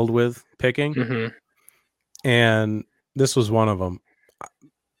struggled with picking. Mm-hmm. And this was one of them.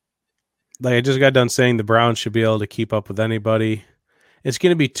 Like, I just got done saying the Browns should be able to keep up with anybody. It's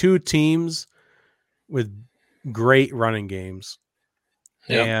going to be 2 teams with great running games.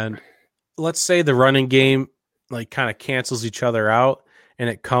 Yep. And let's say the running game kind of cancels each other out, and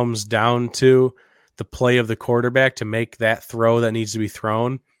it comes down to the play of the quarterback to make that throw that needs to be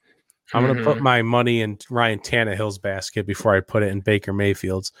thrown. I'm going to put my money in Ryan Tannehill's basket before I put it in Baker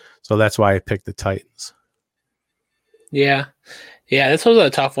Mayfield's. So that's why I picked the Titans. Yeah. Yeah, this was a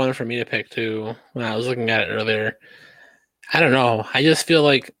tough one for me to pick, too, when I was looking at it earlier. I don't know. I just feel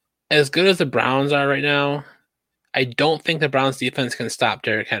like as good as the Browns are right now, I don't think the Browns defense can stop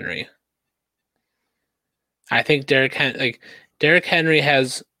Derrick Henry. I think Derrick Henry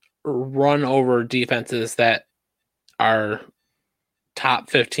has run over defenses that are top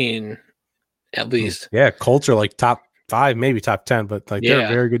 15 at least. Yeah, Colts are top 5, maybe top 10, but they're a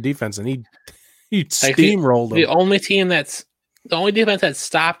very good defense, and he steamrolled them. The only defense that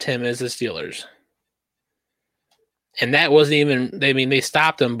stopped him is the Steelers. And that wasn't even, they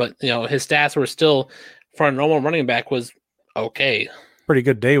stopped him, but his stats were still, for a normal running back, was okay. Pretty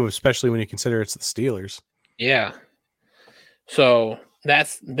good day, especially when you consider it's the Steelers. Yeah. So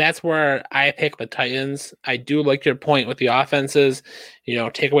that's where I pick the Titans. I do like your point with the offenses.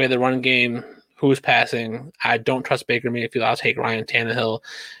 Take away the run game, who's passing. I don't trust Baker Mayfield. I'll take Ryan Tannehill.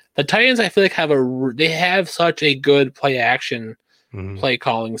 The Titans, I feel like they have such a good play action, play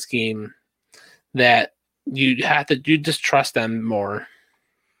calling scheme that you just trust them more.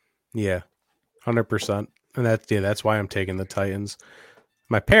 Yeah, 100%. And that's why I'm taking the Titans.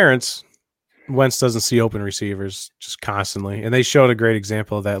 My parents, Wentz doesn't see open receivers just constantly, and they showed a great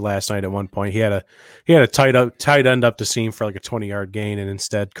example of that last night. At one point, he had a tight end up the seam for a 20-yard gain, and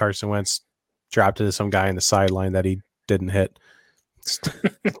instead Carson Wentz dropped it to some guy in the sideline that he didn't hit.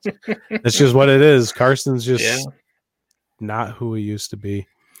 That's just what it is. Carson's just not who he used to be.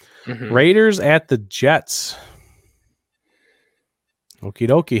 Mm-hmm. Raiders at the Jets. Okie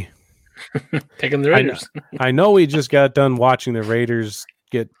dokie. Taking the Raiders. I know we just got done watching the Raiders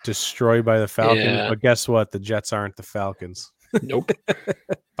get destroyed by the Falcons, but guess what? The Jets aren't the Falcons. Nope.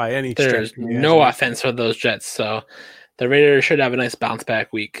 By any There's stretch. No offense for those Jets, so the Raiders should have a nice bounce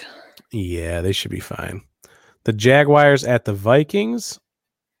back week. Yeah, they should be fine. The Jaguars at the Vikings.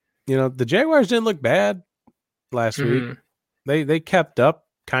 The Jaguars didn't look bad last week. They kept up,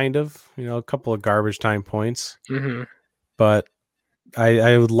 kind of. A couple of garbage time points. But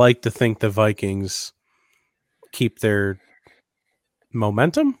I would like to think the Vikings keep their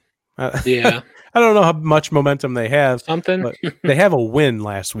momentum. Yeah. I don't know how much momentum they have. Something. But they have a win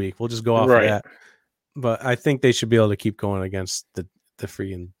last week. We'll just go off of that. But I think they should be able to keep going against the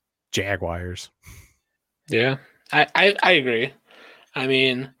freaking Jaguars. Yeah, I agree.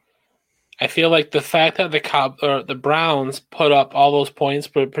 I feel like the fact that the Browns put up all those points,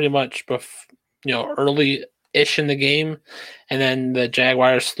 but pretty much, early-ish in the game, and then the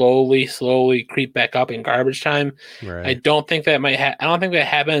Jaguars slowly creep back up in garbage time. Right. I don't think that I don't think that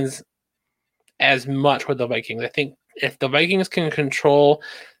happens as much with the Vikings. I think if the Vikings can control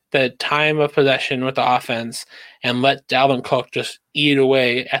the time of possession with the offense and let Dalvin Cook just eat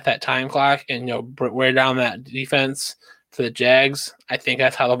away at that time clock and wear down that defense for the Jags, I think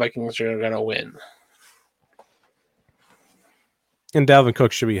that's how the Vikings are going to win. And Dalvin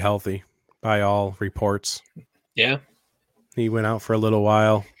Cook should be healthy by all reports. Yeah. He went out for a little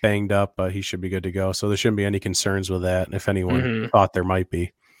while, banged up, but he should be good to go. So there shouldn't be any concerns with that if anyone thought there might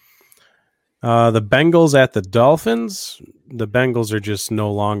be. The Bengals at the Dolphins. The Bengals are just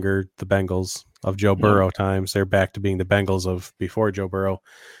no longer the Bengals of Joe Burrow times. They're back to being the Bengals of before Joe Burrow.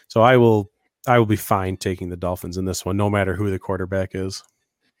 So I will be fine taking the Dolphins in this one, no matter who the quarterback is.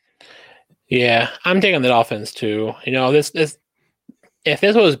 Yeah, I'm taking the Dolphins too. This if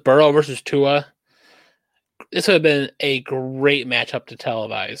this was Burrow versus Tua, this would have been a great matchup to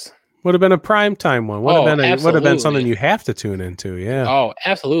televise. Would have been a primetime one. Would have been something you have to tune into. Yeah. Oh,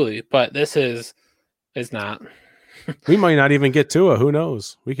 absolutely. But this is not. We might not even get Tua. Who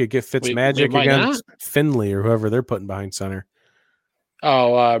knows? We could get Fitzmagic against Finley or whoever they're putting behind center.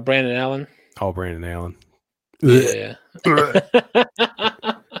 Oh, Brandon Allen. Oh, Brandon Allen. Yeah. I'd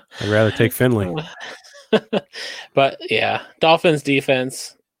rather take Finley. But yeah, Dolphins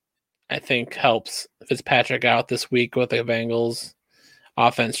defense, I think, helps Fitzpatrick out this week with the Bengals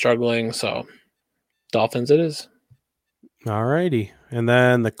offense struggling. So Dolphins it is. All righty. And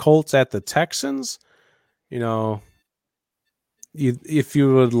then the Colts at the Texans. You know, if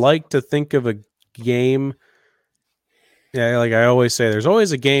you would like to think of a game, yeah, like I always say, there's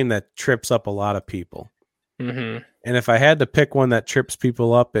always a game that trips up a lot of people. Mm-hmm. And if I had to pick one that trips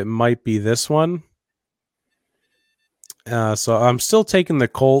people up, it might be this one. So I'm still taking the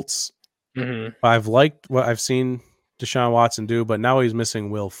Colts. Mm-hmm. I've liked what I've seen Deshaun Watson do, but now he's missing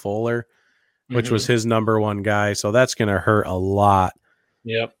Will Fuller, which was his number one guy. So that's going to hurt a lot.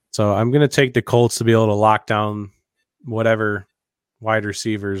 Yep. So I'm going to take the Colts to be able to lock down whatever wide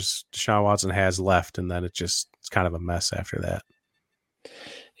receivers Deshaun Watson has left, and then it's kind of a mess after that.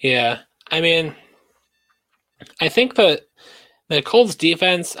 Yeah. I mean, I think that the Colts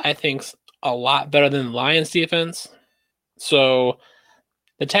defense, I think, is a lot better than the Lions defense. So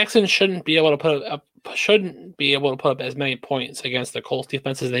the Texans shouldn't be able to put up as many points against the Colts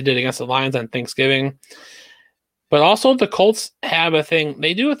defense as they did against the Lions on Thanksgiving. But also the Colts have a thing.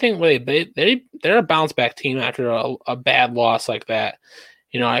 They do a thing where they're a bounce back team after a bad loss like that.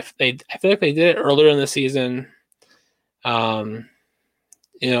 You know, I feel like they did it earlier in the season. You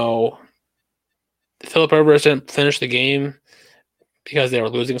know, Philip Rivers didn't finish the game because they were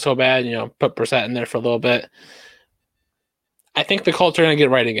losing so bad. You know, put Brissett in there for a little bit. I think the Colts are going to get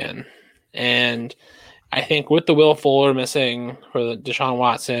right again. And I think with the Will Fuller missing for the Deshaun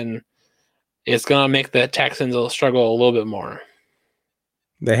Watson, it's going to make the Texans struggle a little bit more.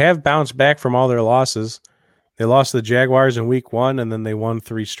 They have bounced back from all their losses. They lost to the Jaguars in week 1, and then they won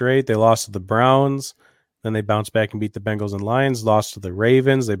 3 straight. They lost to the Browns. Then they bounced back and beat the Bengals and Lions. Lost to the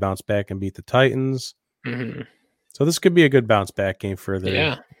Ravens. They bounced back and beat the Titans. Mm-hmm. So this could be a good bounce back game for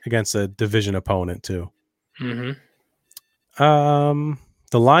against a division opponent too. Mm-hmm.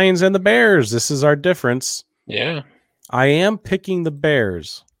 The Lions and the Bears. This is our difference. Yeah. I am picking the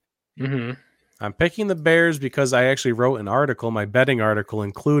Bears. Mm-hmm. I'm picking the Bears because I actually wrote an article. My betting article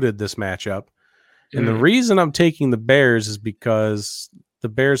included this matchup. And the reason I'm taking the Bears is because the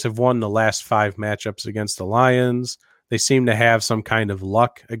Bears have won the last 5 matchups against the Lions. They seem to have some kind of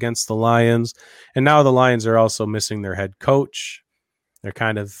luck against the Lions. And now the Lions are also missing their head coach. They're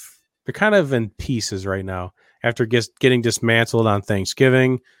kind of in pieces right now. After getting dismantled on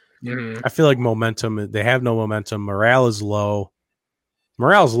Thanksgiving, I feel like they have no momentum. Morale is low.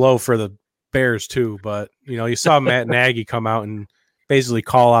 Morale's low for the Bears too, but you know, you saw Matt Nagy come out and basically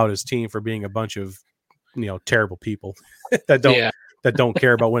call out his team for being a bunch of, you know, terrible people that don't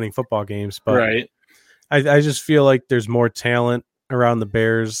care about winning football games. But right. I just feel like there's more talent around the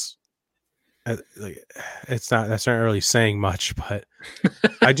Bears. That's not really saying much, but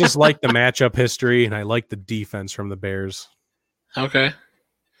I just like the matchup history and I like the defense from the Bears. Okay.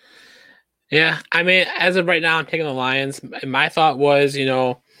 Yeah, I mean, as of right now, I'm taking the Lions. My thought was, you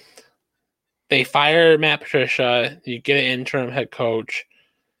know, they fire Matt Patricia, you get an interim head coach.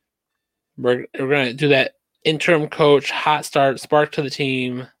 We're going to do that interim coach hot start, spark to the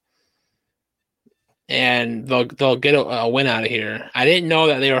team, and they'll get a win out of here. I didn't know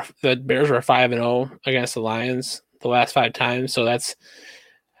that the Bears were 5-0 against the Lions the last 5 times, so that's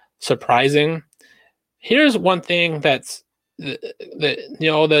surprising. Here's one thing that's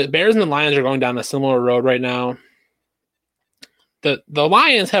the Bears and the Lions are going down a similar road right now. The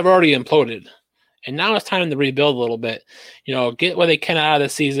Lions have already imploded, and now it's time to rebuild a little bit. You know, get what they can out of the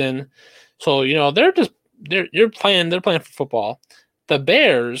season. So you know they're playing for football. The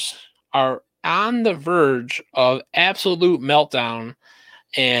Bears are on the verge of absolute meltdown,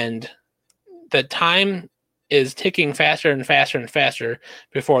 and the time is ticking faster and faster and faster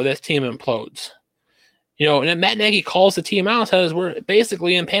before this team implodes. You know, and then Matt Nagy calls the team out and says, we're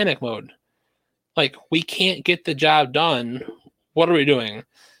basically in panic mode. Like, we can't get the job done. What are we doing?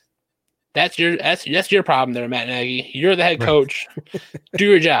 That's your problem there, Matt Nagy. You're the head coach. Do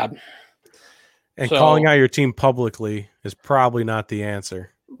your job. And calling out your team publicly is probably not the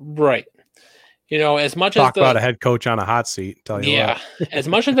answer. Right. You know, as much Talk about a head coach on a hot seat. Tell you what. As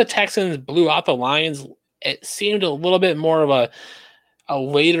much as the Texans blew out the Lions, it seemed a little bit more of a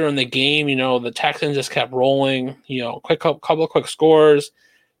later in the game. You know, the Texans just kept rolling. You know, couple of quick scores.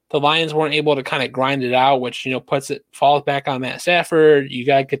 The Lions weren't able to kind of grind it out, which, you know, falls back on Matt Stafford. You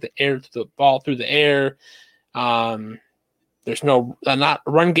got to get the ball through the air. There's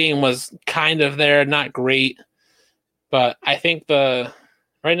run game was kind of there, not great, but I think right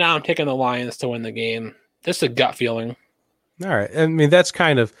now I'm taking the Lions to win the game. Just a gut feeling. All right. I mean, that's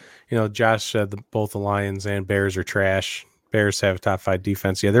kind of, you know, Josh said both the Lions and Bears are trash. Bears have top 5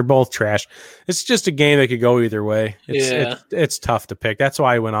 defense. Yeah, they're both trash. It's just a game that could go either way. It's tough to pick. That's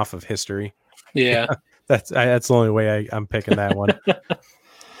why I went off of history. Yeah. That's the only way I'm picking that one.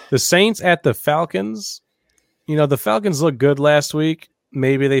 The Saints at the Falcons. The Falcons looked good last week.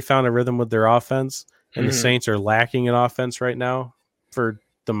 Maybe they found a rhythm with their offense, and the Saints are lacking in offense right now for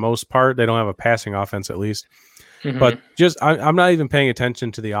the most part. They don't have a passing offense at least. But I'm not even paying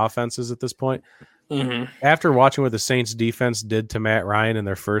attention to the offenses at this point. After watching what the Saints defense did to Matt Ryan in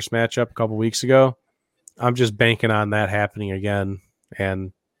their first matchup a couple weeks ago, I'm just banking on that happening again.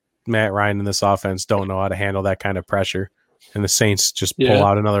 And Matt Ryan and this offense don't know how to handle that kind of pressure. And the Saints just pull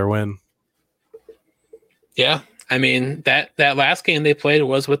out another win. Yeah. I mean, that last game they played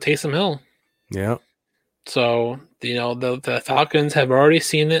was with Taysom Hill. Yeah. So, the Falcons have already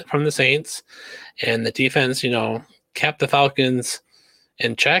seen it from the Saints, and the defense, kept the Falcons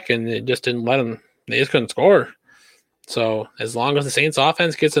in check, and it just didn't let them. They just couldn't score. So, as long as the Saints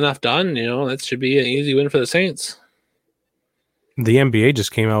offense gets enough done, that should be an easy win for the Saints. The NBA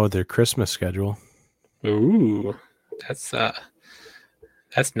just came out with their Christmas schedule. Ooh, that's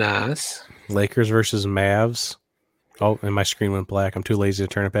nice. Lakers versus Mavs. Oh, and my screen went black. I'm too lazy to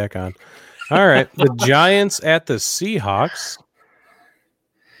turn it back on. All right. The Giants at the Seahawks.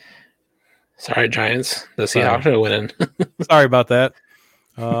 Sorry, Giants. The Seahawks are winning. Sorry about that.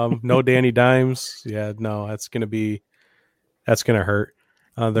 No Danny Dimes. Yeah, no, that's going to hurt.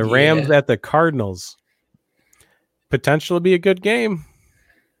 The Rams at the Cardinals. Potential to be a good game.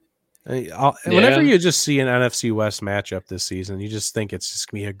 Whenever you just see an NFC West matchup this season, you just think it's just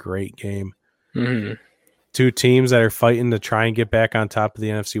going to be a great game. Mm-hmm. Two teams that are fighting to try and get back on top of the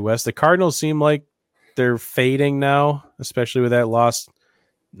NFC West. The Cardinals seem like they're fading now, especially with that loss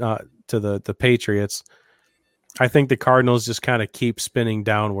to the Patriots. I think the Cardinals just kind of keep spinning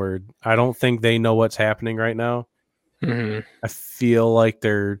downward. I don't think they know what's happening right now. Mm-hmm. I feel like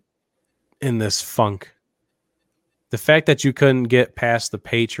they're in this funk. The fact that you couldn't get past the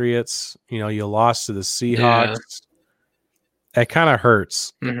Patriots, you lost to the Seahawks, that kind of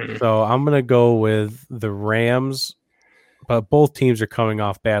hurts. Mm-hmm. So I'm going to go with the Rams, but both teams are coming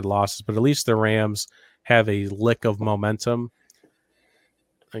off bad losses, but at least the Rams have a lick of momentum.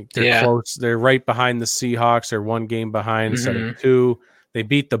 Like they're close. They're right behind the Seahawks. They're one game behind instead of 2. They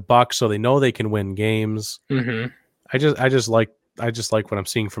beat the Bucs, so they know they can win games. Mm-hmm. I just like what I'm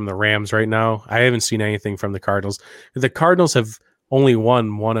seeing from the Rams right now. I haven't seen anything from the Cardinals. The Cardinals have only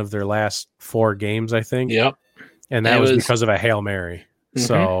won one of their last 4 games, I think. Yep. And that was because of a Hail Mary. Mm-hmm.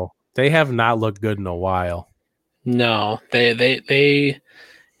 So they have not looked good in a while. No, they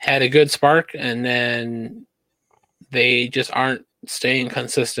had a good spark, and then they just aren't staying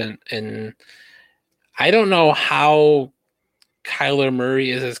consistent. And I don't know how Kyler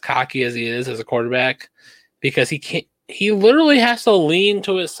Murray is as cocky as he is as a quarterback, because he literally has to lean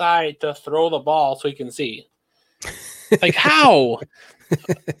to his side to throw the ball so he can see. Like, how?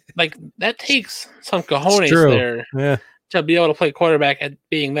 Like, that takes some cojones there to be able to play quarterback at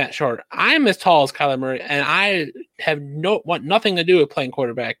being that short. I'm as tall as Kyler Murray, and I have nothing to do with playing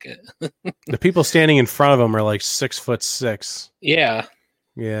quarterback. The people standing in front of him are like 6'6". Yeah.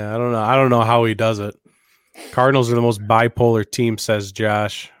 Yeah, I don't know how he does it. Cardinals are the most bipolar team, says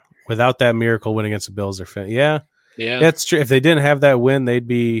Josh. Without that miracle win against the Bills, they're Yeah, that's true. If they didn't have that win, they'd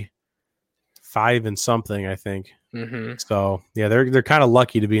be 5 and something, I think. Mm-hmm. So yeah, they're kind of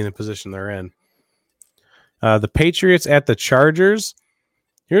lucky to be in the position they're in. The Patriots at the Chargers.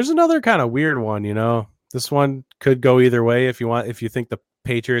 Here's another kind of weird one. This one could go either way if you think the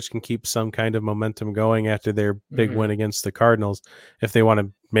Patriots can keep some kind of momentum going after their big win against the Cardinals. If they want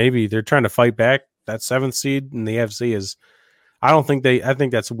to, maybe they're trying to fight back. That 7th seed in the AFC is. I think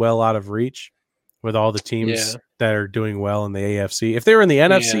that's well out of reach with all the teams that are doing well in the AFC. If they were in the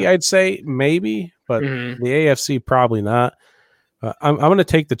NFC, I'd say maybe, but the AFC probably not. I'm going to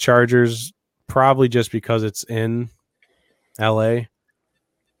take the Chargers probably just because it's in LA,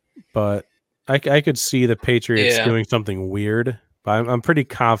 but I could see the Patriots doing something weird, but I'm pretty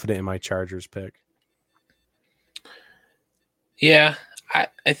confident in my Chargers pick. Yeah,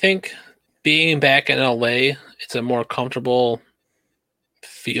 I think being back in LA, it's a more comfortable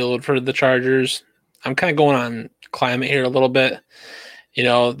field for the Chargers. I'm kind of going on climate here a little bit.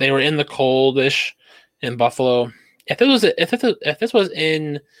 They were in the coldish in Buffalo. If this was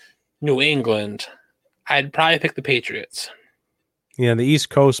in New England, I'd probably pick the Patriots. Yeah, the East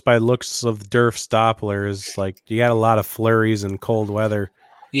Coast, by looks of Durf's Doppler, is like you got a lot of flurries and cold weather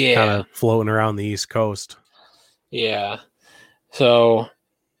kind of floating around the East Coast. Yeah. So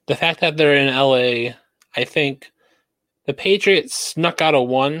the fact that they're in LA, I think the Patriots snuck out a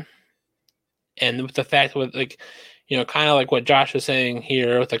 1. And with the fact with kind of like what Josh is saying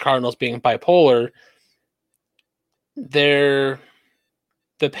here with the Cardinals being bipolar, the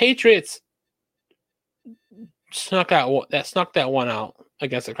Patriots snuck that one out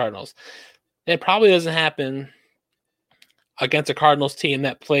against the Cardinals. It probably doesn't happen against a Cardinals team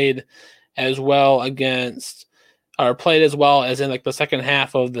that played as well as in like the second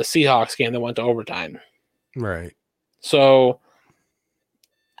half of the Seahawks game that went to overtime. Right. So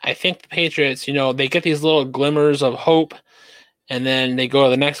I think the Patriots, they get these little glimmers of hope, and then they go to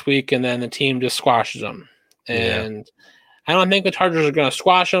the next week, and then the team just squashes them. And I don't think the Chargers are going to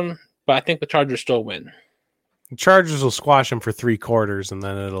squash them, but I think the Chargers still win. The Chargers will squash them for 3 quarters, and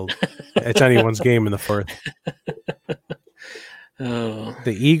then it's anyone's game in the fourth. Oh.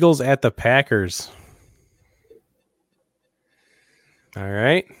 The Eagles at the Packers. All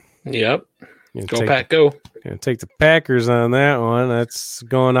right. Yep. Go Pack, go. Gonna take the Packers on that one. That's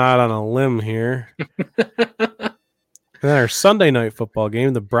going out on a limb here. And then our Sunday night football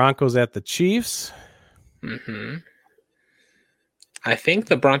game, the Broncos at the Chiefs. Mm-hmm. I think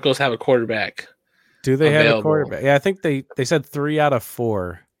the Broncos have a quarterback. Do they have a quarterback? Yeah, I think they said 3 out of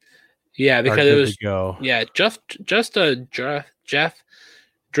 4. Yeah, because it was just Jeff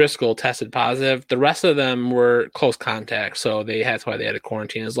Driscoll tested positive. The rest of them were close contact, so that's why they had a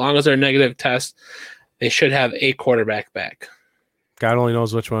quarantine. As long as they're negative test, they should have a quarterback back. God only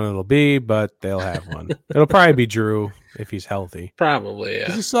knows which one it'll be, but they'll have one. It'll probably be Drew if he's healthy. Probably, yeah.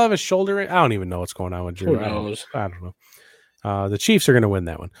 Does he still have a shoulder? I don't even know what's going on with Drew. Who knows? I don't know. The Chiefs are going to win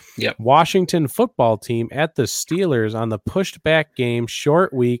that one. Yep. Washington football team at the Steelers on the pushed back game,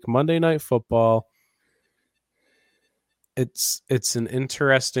 short week, Monday Night Football. It's an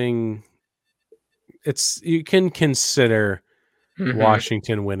interesting. You can consider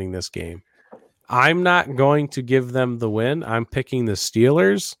Washington winning this game. I'm not going to give them the win. I'm picking the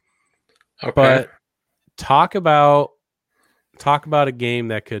Steelers. Okay. But talk about a game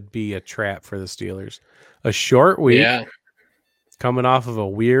that could be a trap for the Steelers. A short week. Yeah. Coming off of a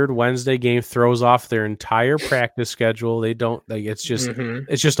weird Wednesday game, throws off their entire practice schedule. They don't like it's just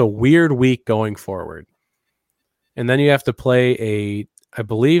a weird week going forward. And then you have to play I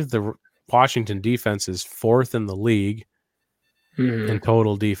believe the Washington defense is 4th in the league in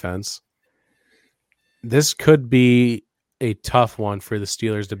total defense. This could be a tough one for the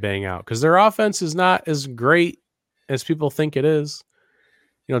Steelers to bang out because their offense is not as great as people think it is.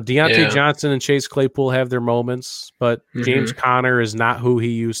 Deontay Johnson and Chase Claypool have their moments, but James Conner is not who he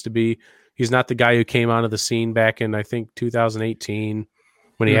used to be. He's not the guy who came onto the scene back in, I think, 2018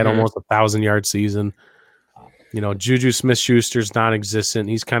 when he had almost 1,000-yard season. Juju Smith-Schuster's non-existent.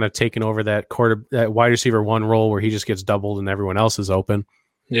 He's kind of taken over that wide receiver 1 role where he just gets doubled and everyone else is open.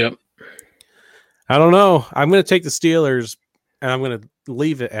 Yep. I don't know. I'm going to take the Steelers, and I'm going to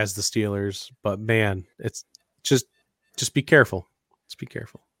leave it as the Steelers. But, man, it's just be careful. Just be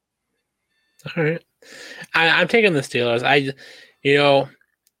careful. All right. I'm taking the Steelers. I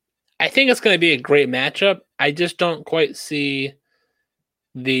think it's going to be a great matchup. I just don't quite see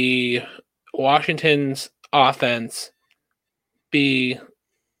the Washington's offense be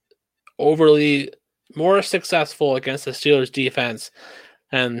overly more successful against the Steelers defense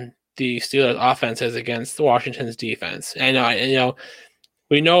and the Steelers offense is against Washington's defense.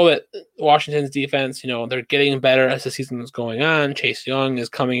 We know that Washington's defense, they're getting better as the season is going on. Chase Young is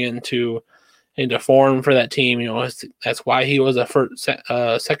coming into form for that team. That's why he was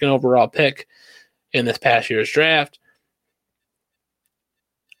a second overall pick in this past year's draft.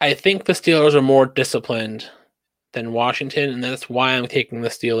 I think the Steelers are more disciplined than Washington, and that's why I'm taking the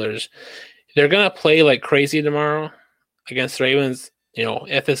Steelers. They're gonna play like crazy tomorrow against the Ravens.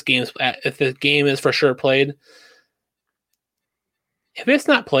 If this game is for sure played. If it's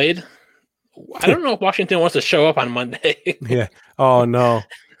not played, I don't know if Washington wants to show up on Monday. Yeah. Oh, no.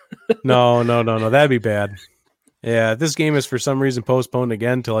 No. That'd be bad. Yeah, this game is for some reason postponed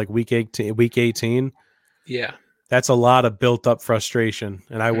again to like week 18. Yeah. That's a lot of built-up frustration,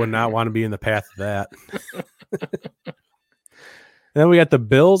 and I would not want to be in the path of that. And then we got the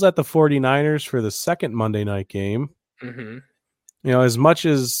Bills at the 49ers for the second Monday night game. Mm-hmm. As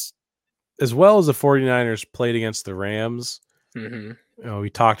well as the 49ers played against the Rams, we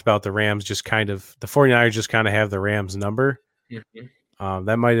talked about the Rams the 49ers just kind of have the Rams number.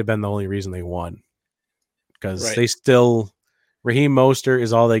 That might have been the only reason they won because they still Raheem Mostert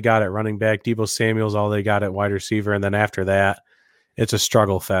is all they got at running back. Deebo Samuel's all they got at wide receiver. And then after that, it's a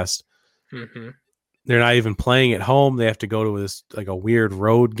struggle fest. They're not even playing at home. They have to go to this like a weird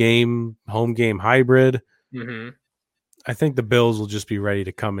road game, home game hybrid. I think the Bills will just be ready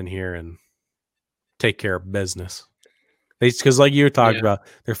to come in here and take care of business. Because like you were talking about,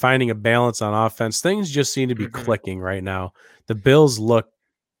 they're finding a balance on offense. Things just seem to be clicking right now. The Bills look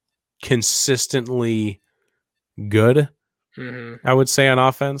consistently good, I would say, on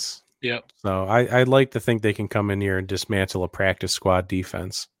offense. Yep. So I'd like to think they can come in here and dismantle a practice squad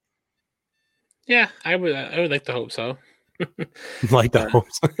defense. Yeah, I would like to hope so. Like the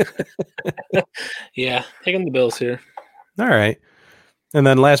hopes. Yeah, taking the Bills here. All right. And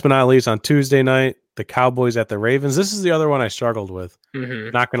then last but not least, on Tuesday night, the Cowboys at the Ravens. This is the other one I struggled with.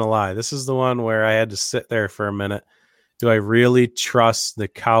 Not going to lie. This is the one where I had to sit there for a minute. Do I really trust the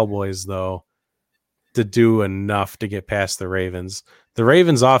Cowboys, though, to do enough to get past the Ravens? The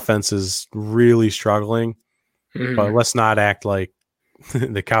Ravens' offense is really struggling, but let's not act like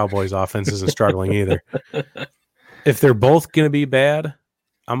the Cowboys' offense isn't struggling either. If they're both going to be bad,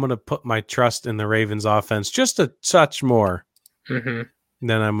 I'm going to put my trust in the Ravens' offense just a touch more.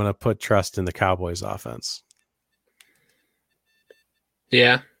 Then I'm going to put trust in the Cowboys offense.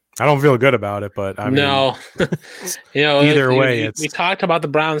 Yeah. I don't feel good about it, but no. Either way, we talked about the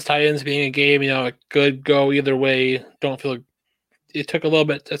Browns Titans being a game, it could go either way. Don't feel it took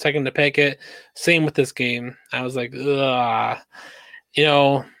a second to pick it. Same with this game. I was like, ugh.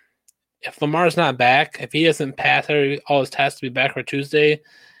 If Lamar's not back, if he doesn't pass all his tests to be back for Tuesday,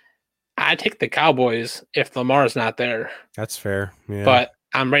 I take the Cowboys if Lamar's not there. That's fair. Yeah. But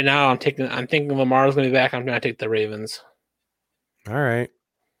I'm thinking Lamar's going to be back. I'm going to take the Ravens. All right.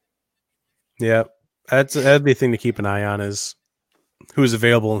 Yeah, that'd be a thing to keep an eye on is who's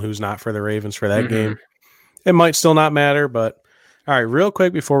available and who's not for the Ravens for that game. It might still not matter, but all right, real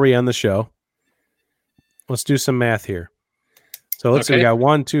quick before we end the show, let's do some math here. So let's see, we got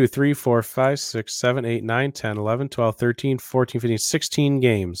 1, 2, 3, 4, 5, 6, 7, 8, 9, 10, 11, 12, 13, 14, 15, 16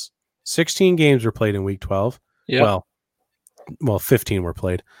 games. 16 games were played in week 12. Yeah. Well, 15 were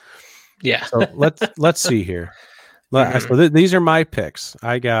played. Yeah. So let's see here. So these are my picks.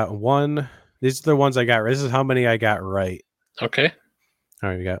 I got one. These are the ones I got. This is how many I got right. Okay. All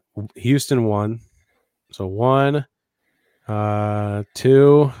right, we got Houston 1. So 1,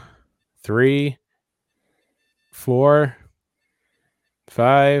 2, 3, 4,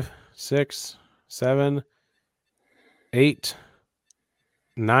 5, 6, 7, 8,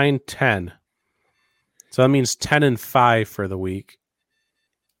 9, 10. So that means 10 and 5 for the week.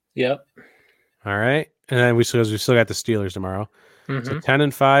 Yep. All right. And then we still got the Steelers tomorrow. So 10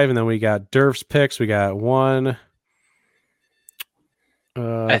 and 5, and then we got Durf's picks. We got 1.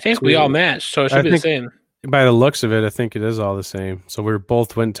 I think 2. We all matched, so it should be the same. By the looks of it, I think it is all the same. So we're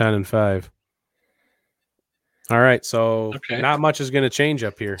both went 10 and 5. All right, so not much is going to change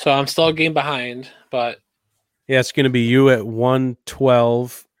up here. So I'm still a game behind, but yeah, it's going to be you at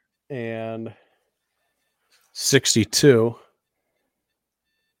 112 and 62.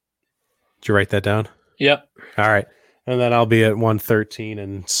 Did you write that down? Yep. All right. And then I'll be at 113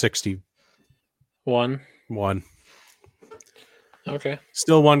 and 61. Okay.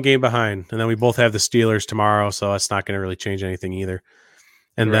 Still one game behind. And then we both have the Steelers tomorrow, so that's not going to really change anything either.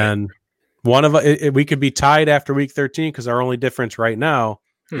 And then one of we could be tied after week 13 because our only difference right now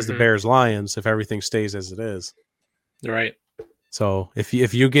is the Bears-Lions if everything stays as it is. Right. So if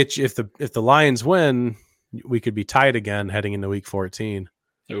the Lions win, we could be tied again heading into week 14.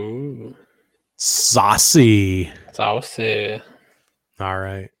 Ooh. Saucy. All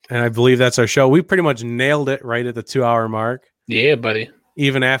right. And I believe that's our show. We pretty much nailed it right at the 2-hour mark. Yeah, buddy.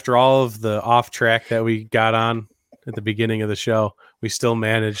 Even after all of the off track that we got on at the beginning of the show, we still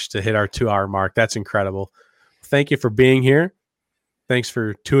managed to hit our 2-hour mark. That's incredible. Thank you for being here. Thanks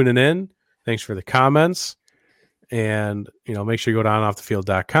for tuning in. Thanks for the comments. And, make sure you go to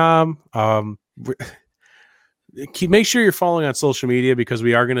onoffthefield.com. Make sure you're following on social media because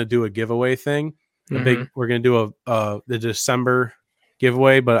we are going to do a giveaway thing. We're going to do the December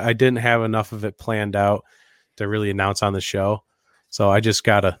giveaway, but I didn't have enough of it planned out to really announce on the show. So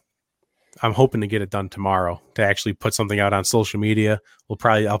I'm hoping to get it done tomorrow to actually put something out on social media. I'll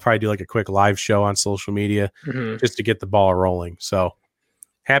probably do like a quick live show on social media just to get the ball rolling. So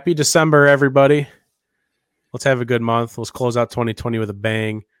happy December, everybody. Let's have a good month. Let's close out 2020 with a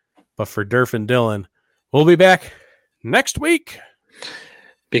bang. But for Durf and Dylan, we'll be back next week.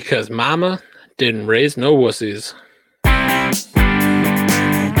 Because Mama didn't raise no wussies.